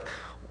question is like,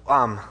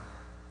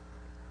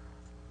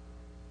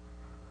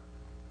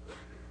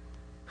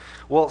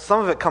 well,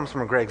 some of it comes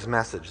from Greg's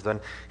message. Then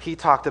he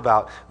talked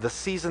about the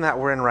season that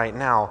we're in right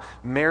now.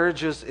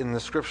 Marriages in the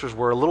scriptures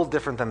were a little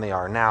different than they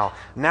are now.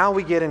 Now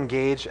we get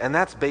engaged, and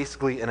that's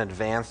basically an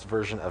advanced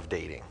version of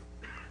dating.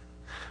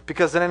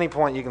 Because at any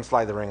point you can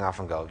slide the ring off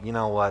and go, you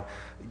know what,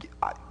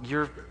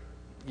 your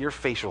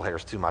facial hair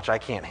is too much. I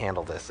can't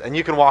handle this. And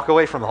you can walk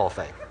away from the whole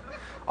thing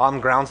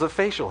on grounds of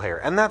facial hair.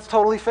 And that's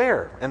totally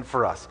fair and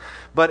for us.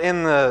 But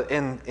in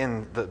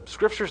the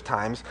scriptures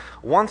times,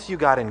 once you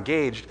got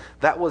engaged,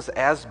 that was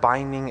as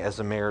binding as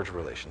a marriage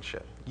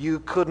relationship. You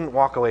couldn't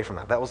walk away from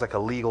that. That was like a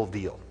legal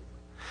deal.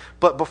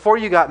 But before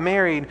you got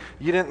married,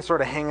 you didn't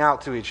sort of hang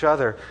out to each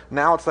other.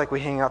 Now it's like we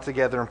hang out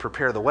together and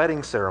prepare the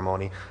wedding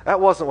ceremony. That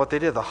wasn't what they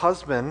did. The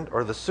husband,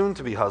 or the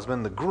soon-to-be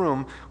husband, the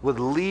groom, would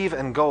leave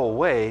and go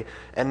away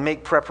and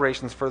make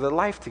preparations for their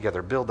life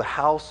together. Build a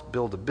house,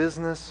 build a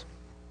business.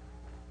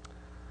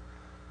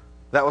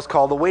 That was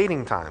called the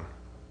waiting time.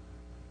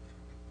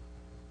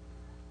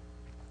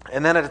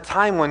 And then at a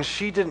time when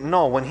she didn't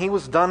know, when he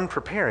was done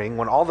preparing,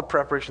 when all the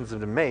preparations had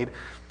been made,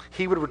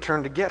 he would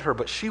return to get her,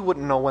 but she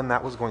wouldn't know when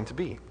that was going to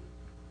be.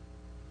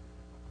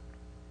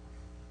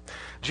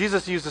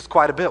 Jesus used this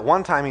quite a bit.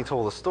 One time he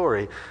told a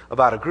story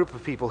about a group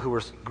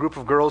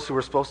of girls who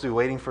were supposed to be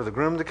waiting for the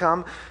groom to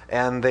come,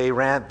 and they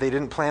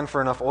didn't plan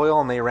for enough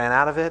oil and they ran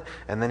out of it,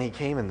 and then he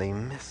came and they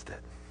missed it.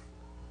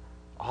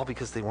 All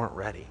because they weren't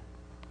ready.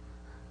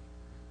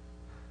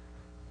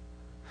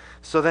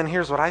 So then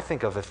here's what I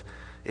think of.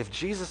 If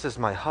Jesus is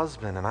my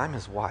husband and I'm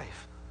his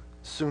wife,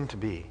 soon to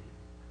be,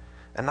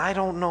 and I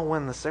don't know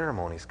when the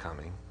ceremony's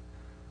coming,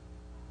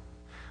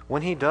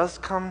 when he does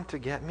come to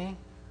get me,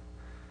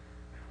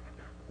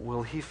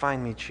 will he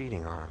find me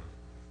cheating on him?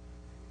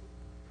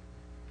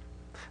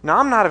 Now,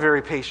 I'm not a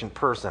very patient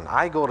person.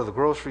 I go to the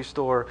grocery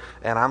store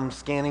and I'm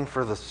scanning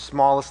for the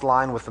smallest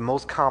line with the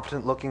most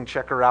competent looking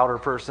checker-outer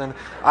person.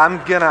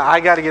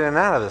 I got to get in and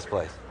out of this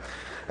place.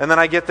 And then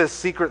I get this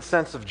secret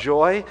sense of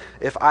joy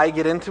if I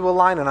get into a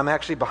line and I'm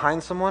actually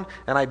behind someone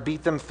and I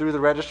beat them through the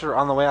register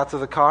on the way out to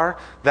the car.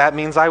 That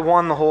means I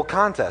won the whole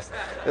contest.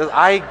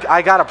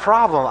 I got a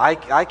problem.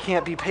 I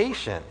can't be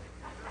patient.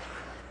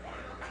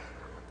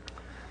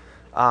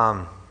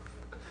 But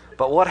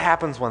what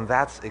happens when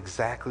that's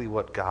exactly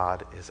what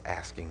God is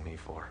asking me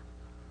for?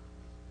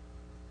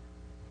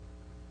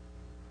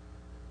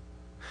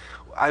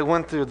 I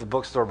went through the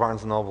bookstore,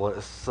 Barnes & Noble.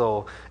 It's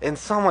so, in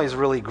some ways,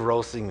 really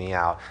grossing me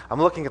out.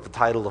 I'm looking at the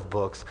title of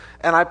books,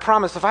 and I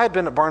promise if I had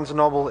been at Barnes &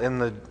 Noble in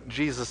the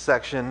Jesus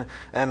section,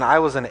 and I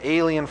was an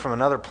alien from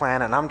another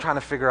planet, and I'm trying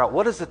to figure out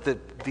what is it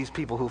that these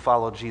people who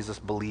follow Jesus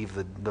believe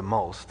the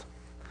most.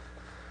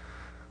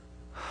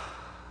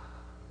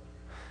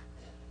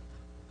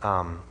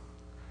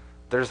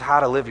 There's How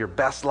to Live Your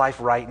Best Life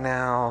Right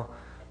Now.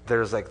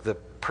 There's like the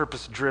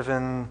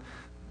Purpose-Driven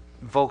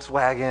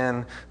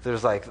Volkswagen.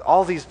 There's like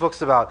all these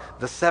books about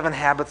the 7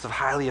 habits of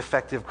highly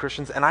effective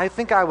Christians. And I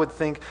would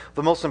think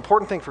the most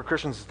important thing for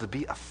Christians is to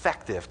be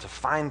effective, to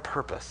find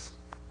purpose.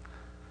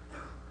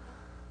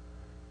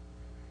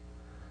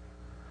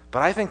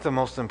 But I think the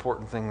most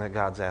important thing that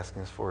God's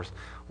asking us for is,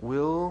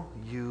 will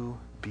you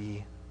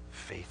be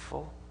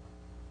faithful?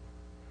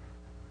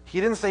 He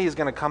didn't say he's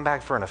going to come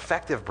back for an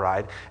effective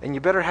bride, and you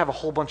better have a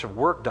whole bunch of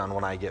work done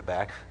when I get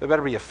back. There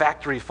better be a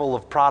factory full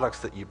of products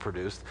that you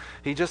produced.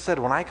 He just said,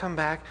 when I come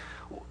back,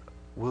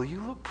 will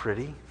you look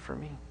pretty for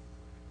me?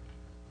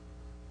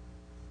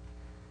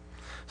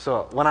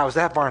 So when I was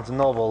at Barnes &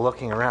 Noble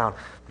looking around,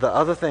 the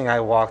other thing I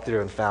walked through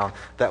and found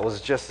that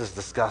was just as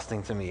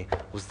disgusting to me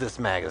was this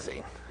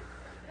magazine.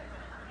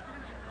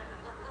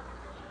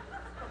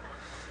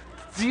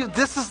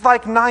 This is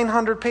like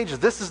 900 pages.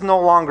 This is no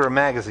longer a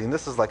magazine.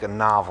 This is like a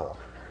novel.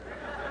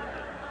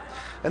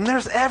 And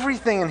there's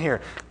everything in here.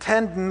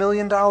 $10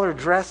 million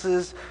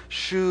dresses,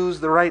 shoes,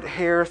 the right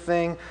hair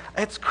thing.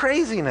 It's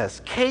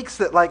craziness. Cakes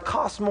that like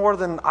cost more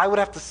than I would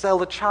have to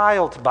sell a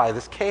child to buy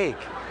this cake.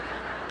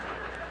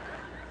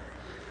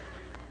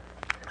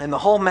 And the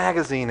whole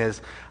magazine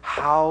is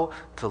how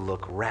to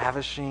look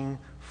ravishing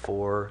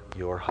for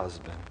your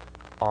husband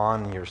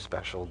on your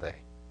special day.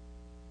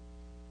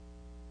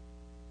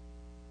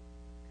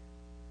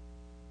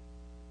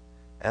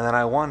 And then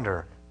I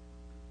wonder,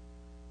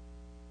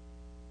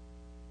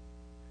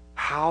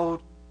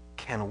 how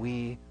can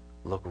we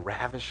look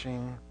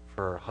ravishing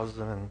for our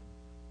husband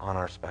on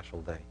our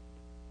special day?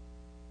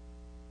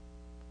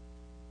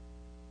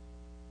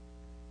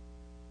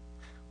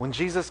 When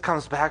Jesus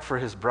comes back for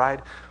his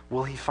bride,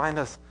 will he find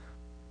us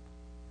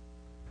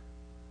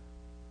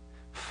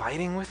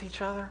fighting with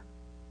each other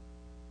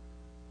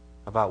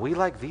about we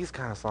like these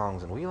kind of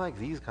songs and we like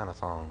these kind of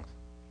songs?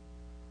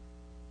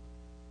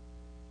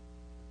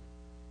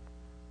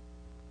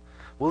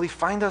 Will he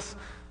find us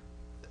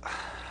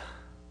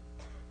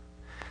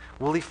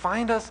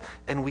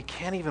and we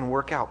can't even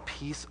work out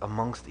peace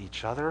amongst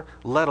each other,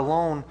 let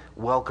alone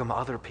welcome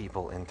other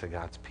people into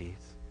God's peace?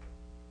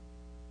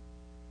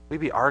 We'd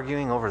be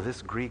arguing over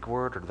this Greek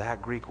word or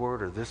that Greek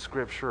word or this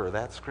scripture or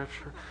that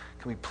scripture.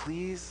 Can we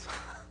please?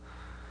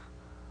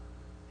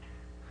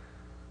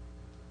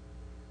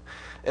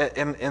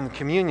 In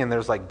communion,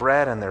 there's like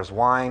bread and there's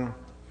wine.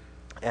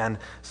 And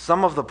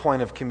some of the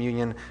point of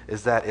communion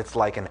is that it's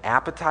like an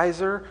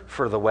appetizer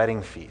for the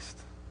wedding feast.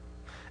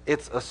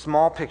 It's a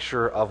small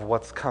picture of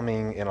what's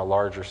coming in a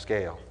larger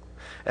scale.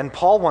 And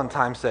Paul one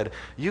time said,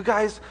 you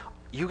guys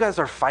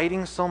are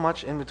fighting so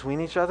much in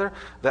between each other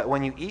that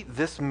when you eat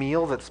this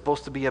meal that's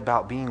supposed to be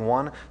about being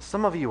one,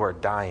 some of you are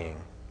dying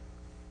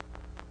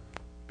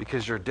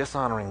because you're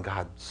dishonoring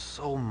God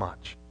so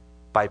much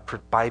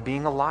by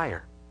being a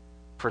liar,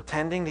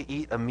 pretending to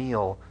eat a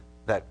meal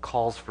that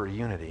calls for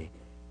unity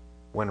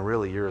when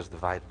really you're as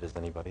divided as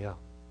anybody else.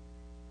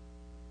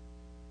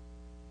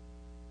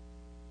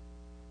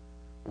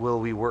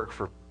 Will we work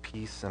for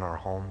peace in our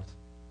homes?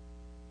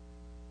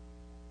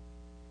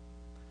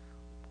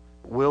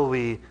 Will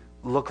we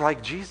look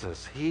like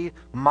Jesus? He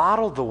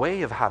modeled the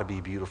way of how to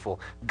be beautiful.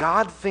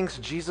 God thinks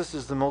Jesus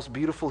is the most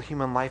beautiful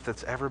human life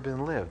that's ever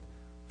been lived,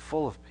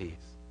 full of peace,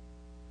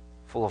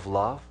 full of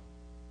love,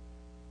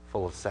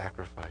 full of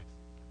sacrifice.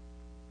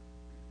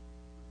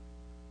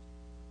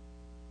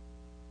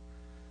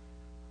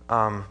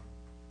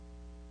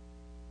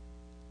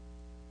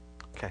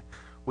 Okay,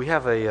 we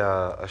have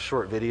a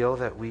short video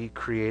that we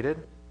created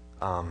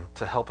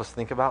to help us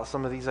think about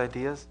some of these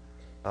ideas.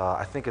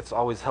 I think it's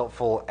always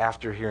helpful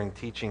after hearing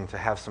teaching to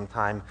have some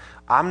time.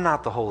 I'm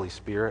not the Holy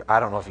Spirit.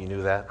 I don't know if you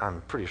knew that.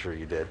 I'm pretty sure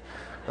you did.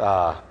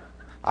 I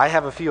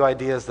have a few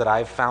ideas that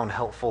I've found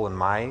helpful in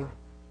my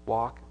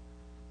walk,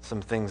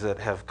 some things that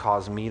have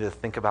caused me to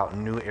think about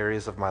new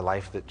areas of my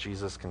life that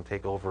Jesus can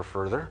take over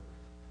further.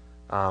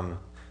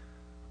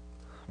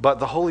 But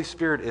the Holy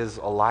Spirit is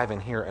alive in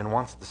here and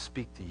wants to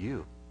speak to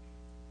you.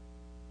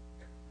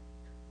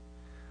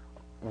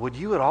 Would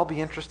you at all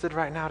be interested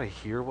right now to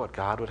hear what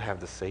God would have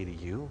to say to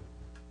you?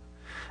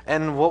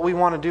 And what we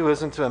want to do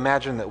isn't to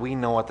imagine that we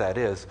know what that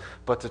is,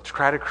 but to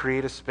try to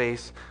create a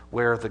space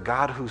where the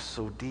God who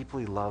so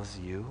deeply loves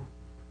you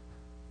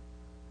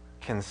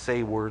can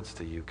say words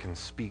to you, can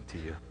speak to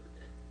you.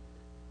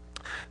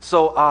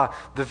 So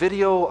the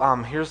video,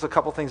 here's a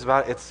couple things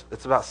about it.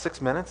 It's about 6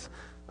 minutes,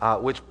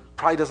 which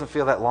probably doesn't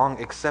feel that long,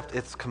 except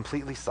it's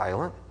completely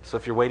silent. So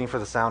if you're waiting for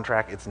the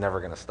soundtrack, it's never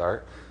going to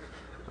start.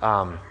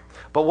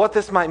 But what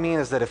this might mean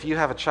is that if you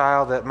have a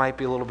child that might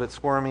be a little bit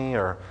squirmy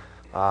or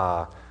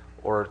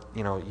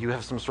you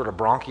have some sort of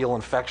bronchial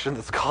infection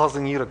that's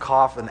causing you to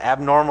cough an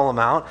abnormal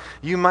amount,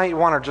 you might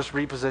want to just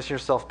reposition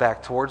yourself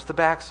back towards the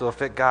back, so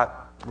if it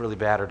got really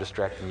bad or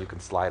distracting, you can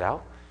slide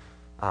out.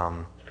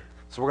 So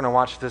we're going to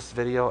watch this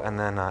video, and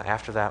then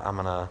after that, I'm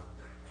going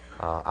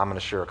to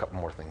share a couple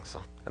more things,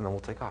 and then we'll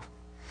take off.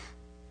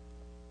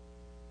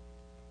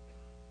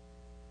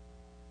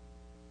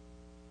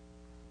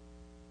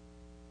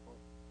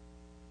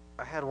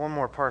 I had one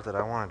more part that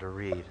I wanted to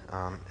read.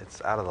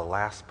 It's out of the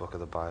last book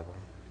of the Bible.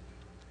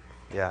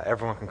 Yeah,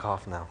 everyone can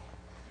cough now.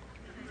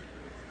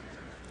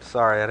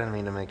 Sorry, I didn't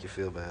mean to make you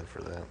feel bad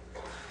for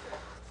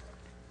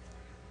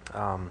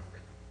that.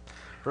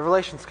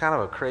 Revelation's kind of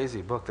a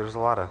crazy book. There's a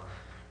lot of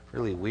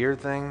really weird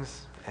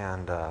things,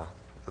 and that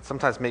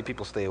sometimes make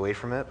people stay away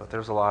from it, but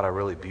there's a lot of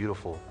really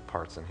beautiful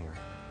parts in here.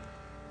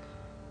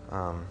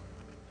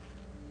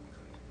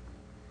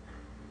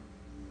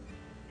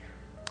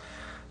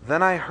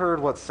 Then I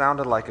heard what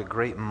sounded like a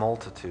great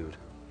multitude.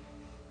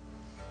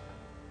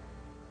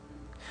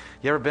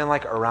 You ever been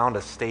like around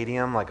a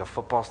stadium, like a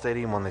football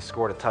stadium, when they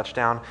scored a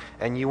touchdown,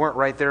 and you weren't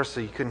right there,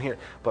 so you couldn't hear,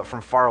 but from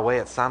far away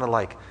it sounded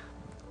like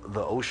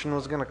the ocean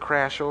was going to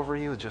crash over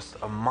you, just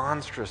a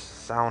monstrous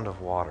sound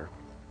of water.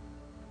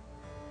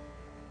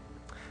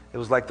 It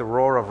was like the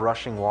roar of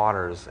rushing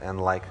waters and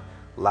like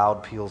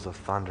loud peals of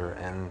thunder,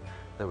 and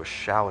there was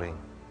shouting.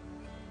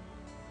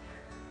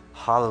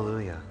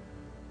 Hallelujah.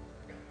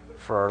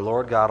 For our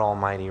Lord God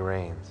Almighty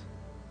reigns.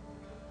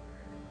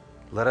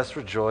 Let us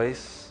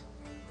rejoice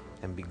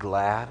and be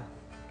glad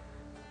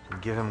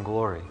and give him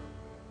glory.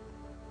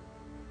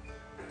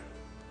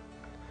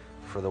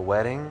 For the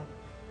wedding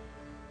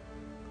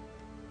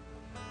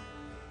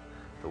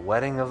The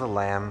wedding of the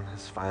Lamb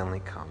has finally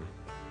come.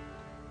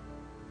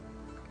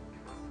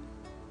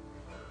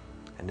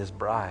 And his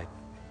bride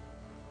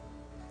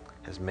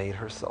has made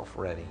herself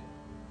ready.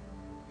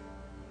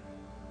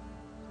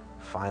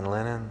 Fine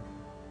linen,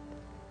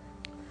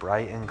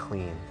 bright and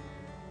clean,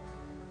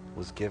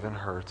 was given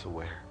her to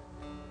wear.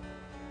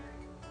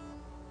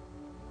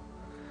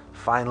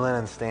 Fine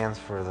linen stands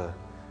for the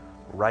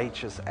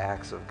righteous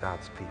acts of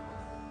God's people.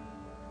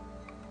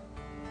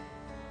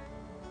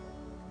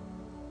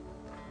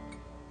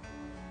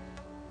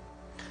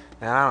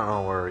 And I don't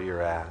know where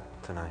you're at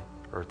tonight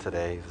or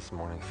today, this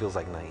morning. It feels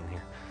like night in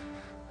here.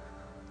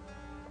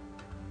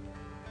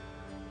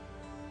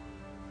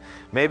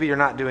 Maybe you're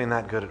not doing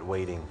that good at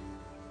waiting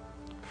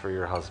for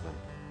your husband.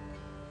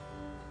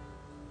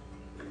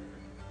 You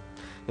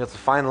know, it's a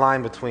fine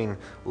line between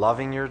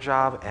loving your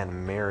job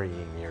and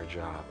marrying your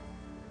job.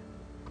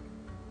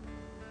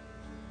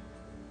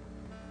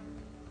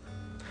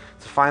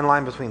 It's a fine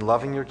line between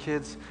loving your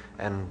kids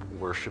and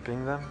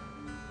worshiping them.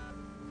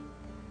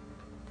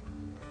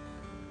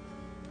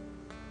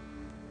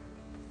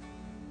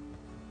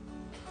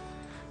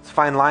 It's a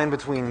fine line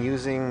between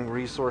using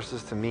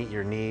resources to meet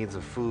your needs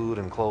of food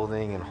and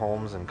clothing and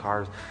homes and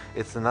cars.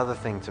 It's another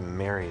thing to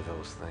marry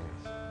those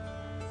things.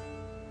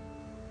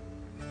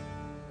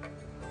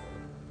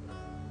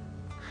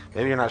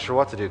 Maybe you're not sure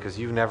what to do because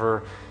you've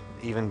never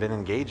even been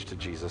engaged to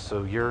Jesus,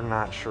 so you're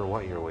not sure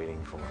what you're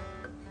waiting for.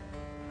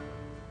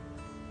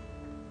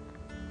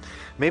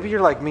 Maybe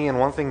you're like me, and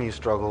one thing you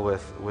struggle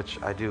with,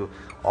 which I do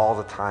all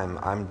the time,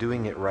 I'm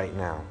doing it right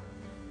now.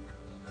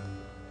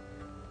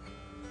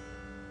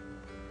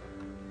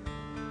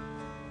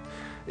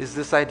 Is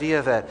this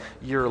idea that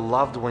you're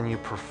loved when you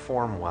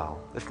perform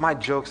well. If my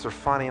jokes are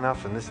funny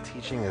enough and this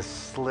teaching is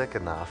slick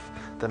enough,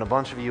 then a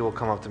bunch of you will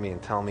come up to me and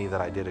tell me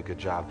that I did a good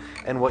job.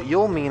 And what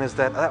you'll mean is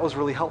that was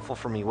really helpful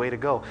for me, way to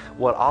go.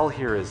 What I'll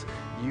hear is,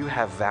 you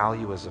have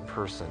value as a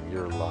person,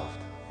 you're loved.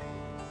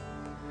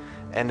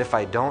 And if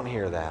I don't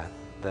hear that,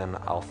 then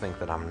I'll think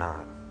that I'm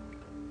not.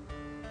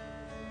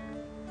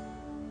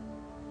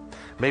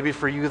 Maybe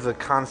for you, the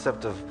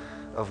concept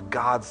of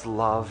God's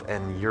love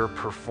and your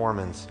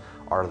performance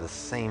are the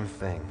same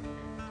thing.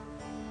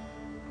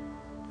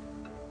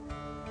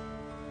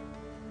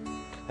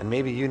 And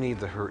maybe you need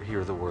to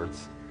hear the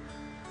words,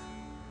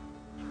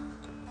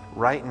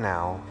 right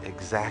now,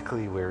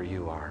 exactly where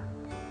you are,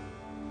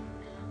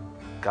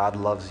 God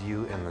loves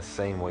you in the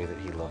same way that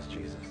he loves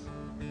Jesus.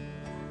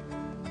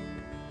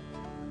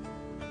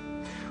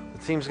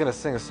 The team's going to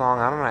sing a song.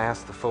 I'm going to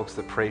ask the folks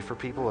that pray for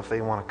people if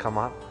they want to come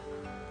up.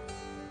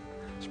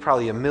 There's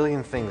probably a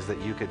million things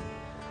that you could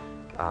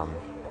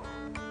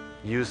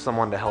use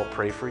someone to help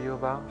pray for you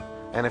about.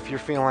 And if you're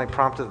feeling like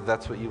prompted that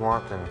that's what you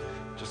want, then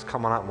just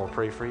come on up and we'll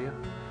pray for you.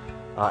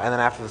 And then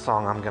after the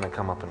song, I'm going to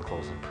come up and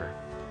close in prayer.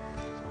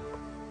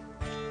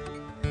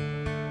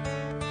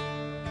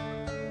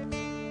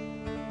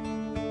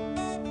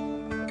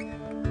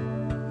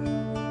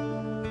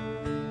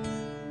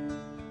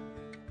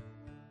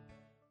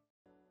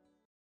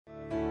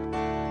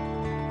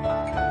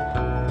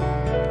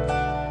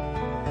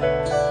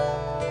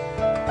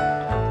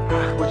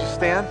 Would you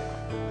stand?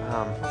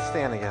 Let's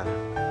stand together.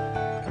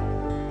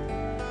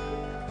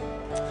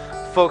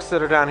 Folks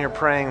that are down here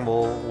praying,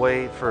 we'll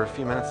wait for a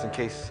few minutes in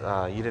case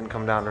you didn't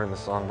come down during the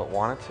song but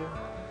wanted to.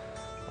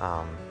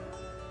 Well,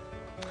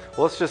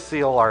 let's just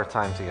seal our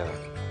time together.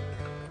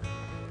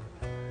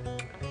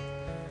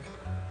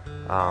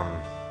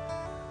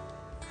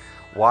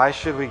 Why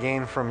should we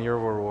gain from your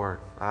reward?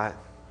 I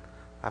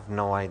have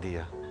no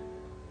idea.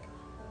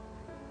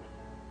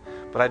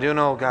 But I do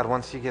know, God,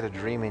 once you get a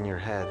dream in your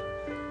head,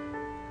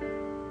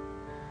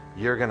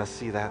 you're going to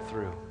see that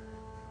through.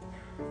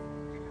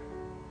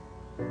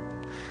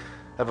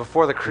 That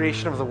before the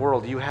creation of the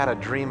world, you had a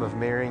dream of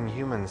marrying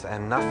humans,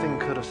 and nothing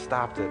could have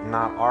stopped it.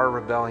 Not our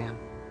rebellion,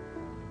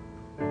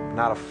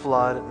 not a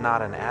flood,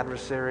 not an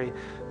adversary,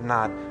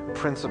 not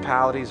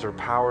principalities or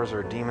powers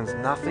or demons.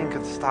 Nothing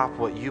could stop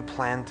what you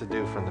planned to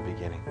do from the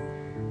beginning.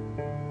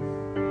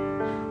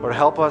 Lord,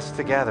 help us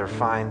together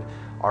find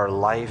our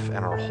life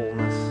and our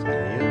wholeness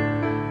in you.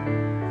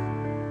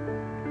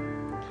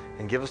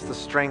 And give us the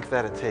strength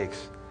that it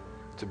takes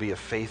to be a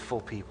faithful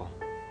people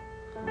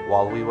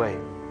while we wait.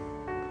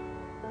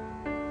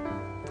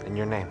 In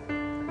your name,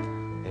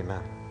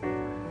 amen.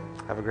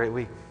 Have a great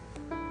week.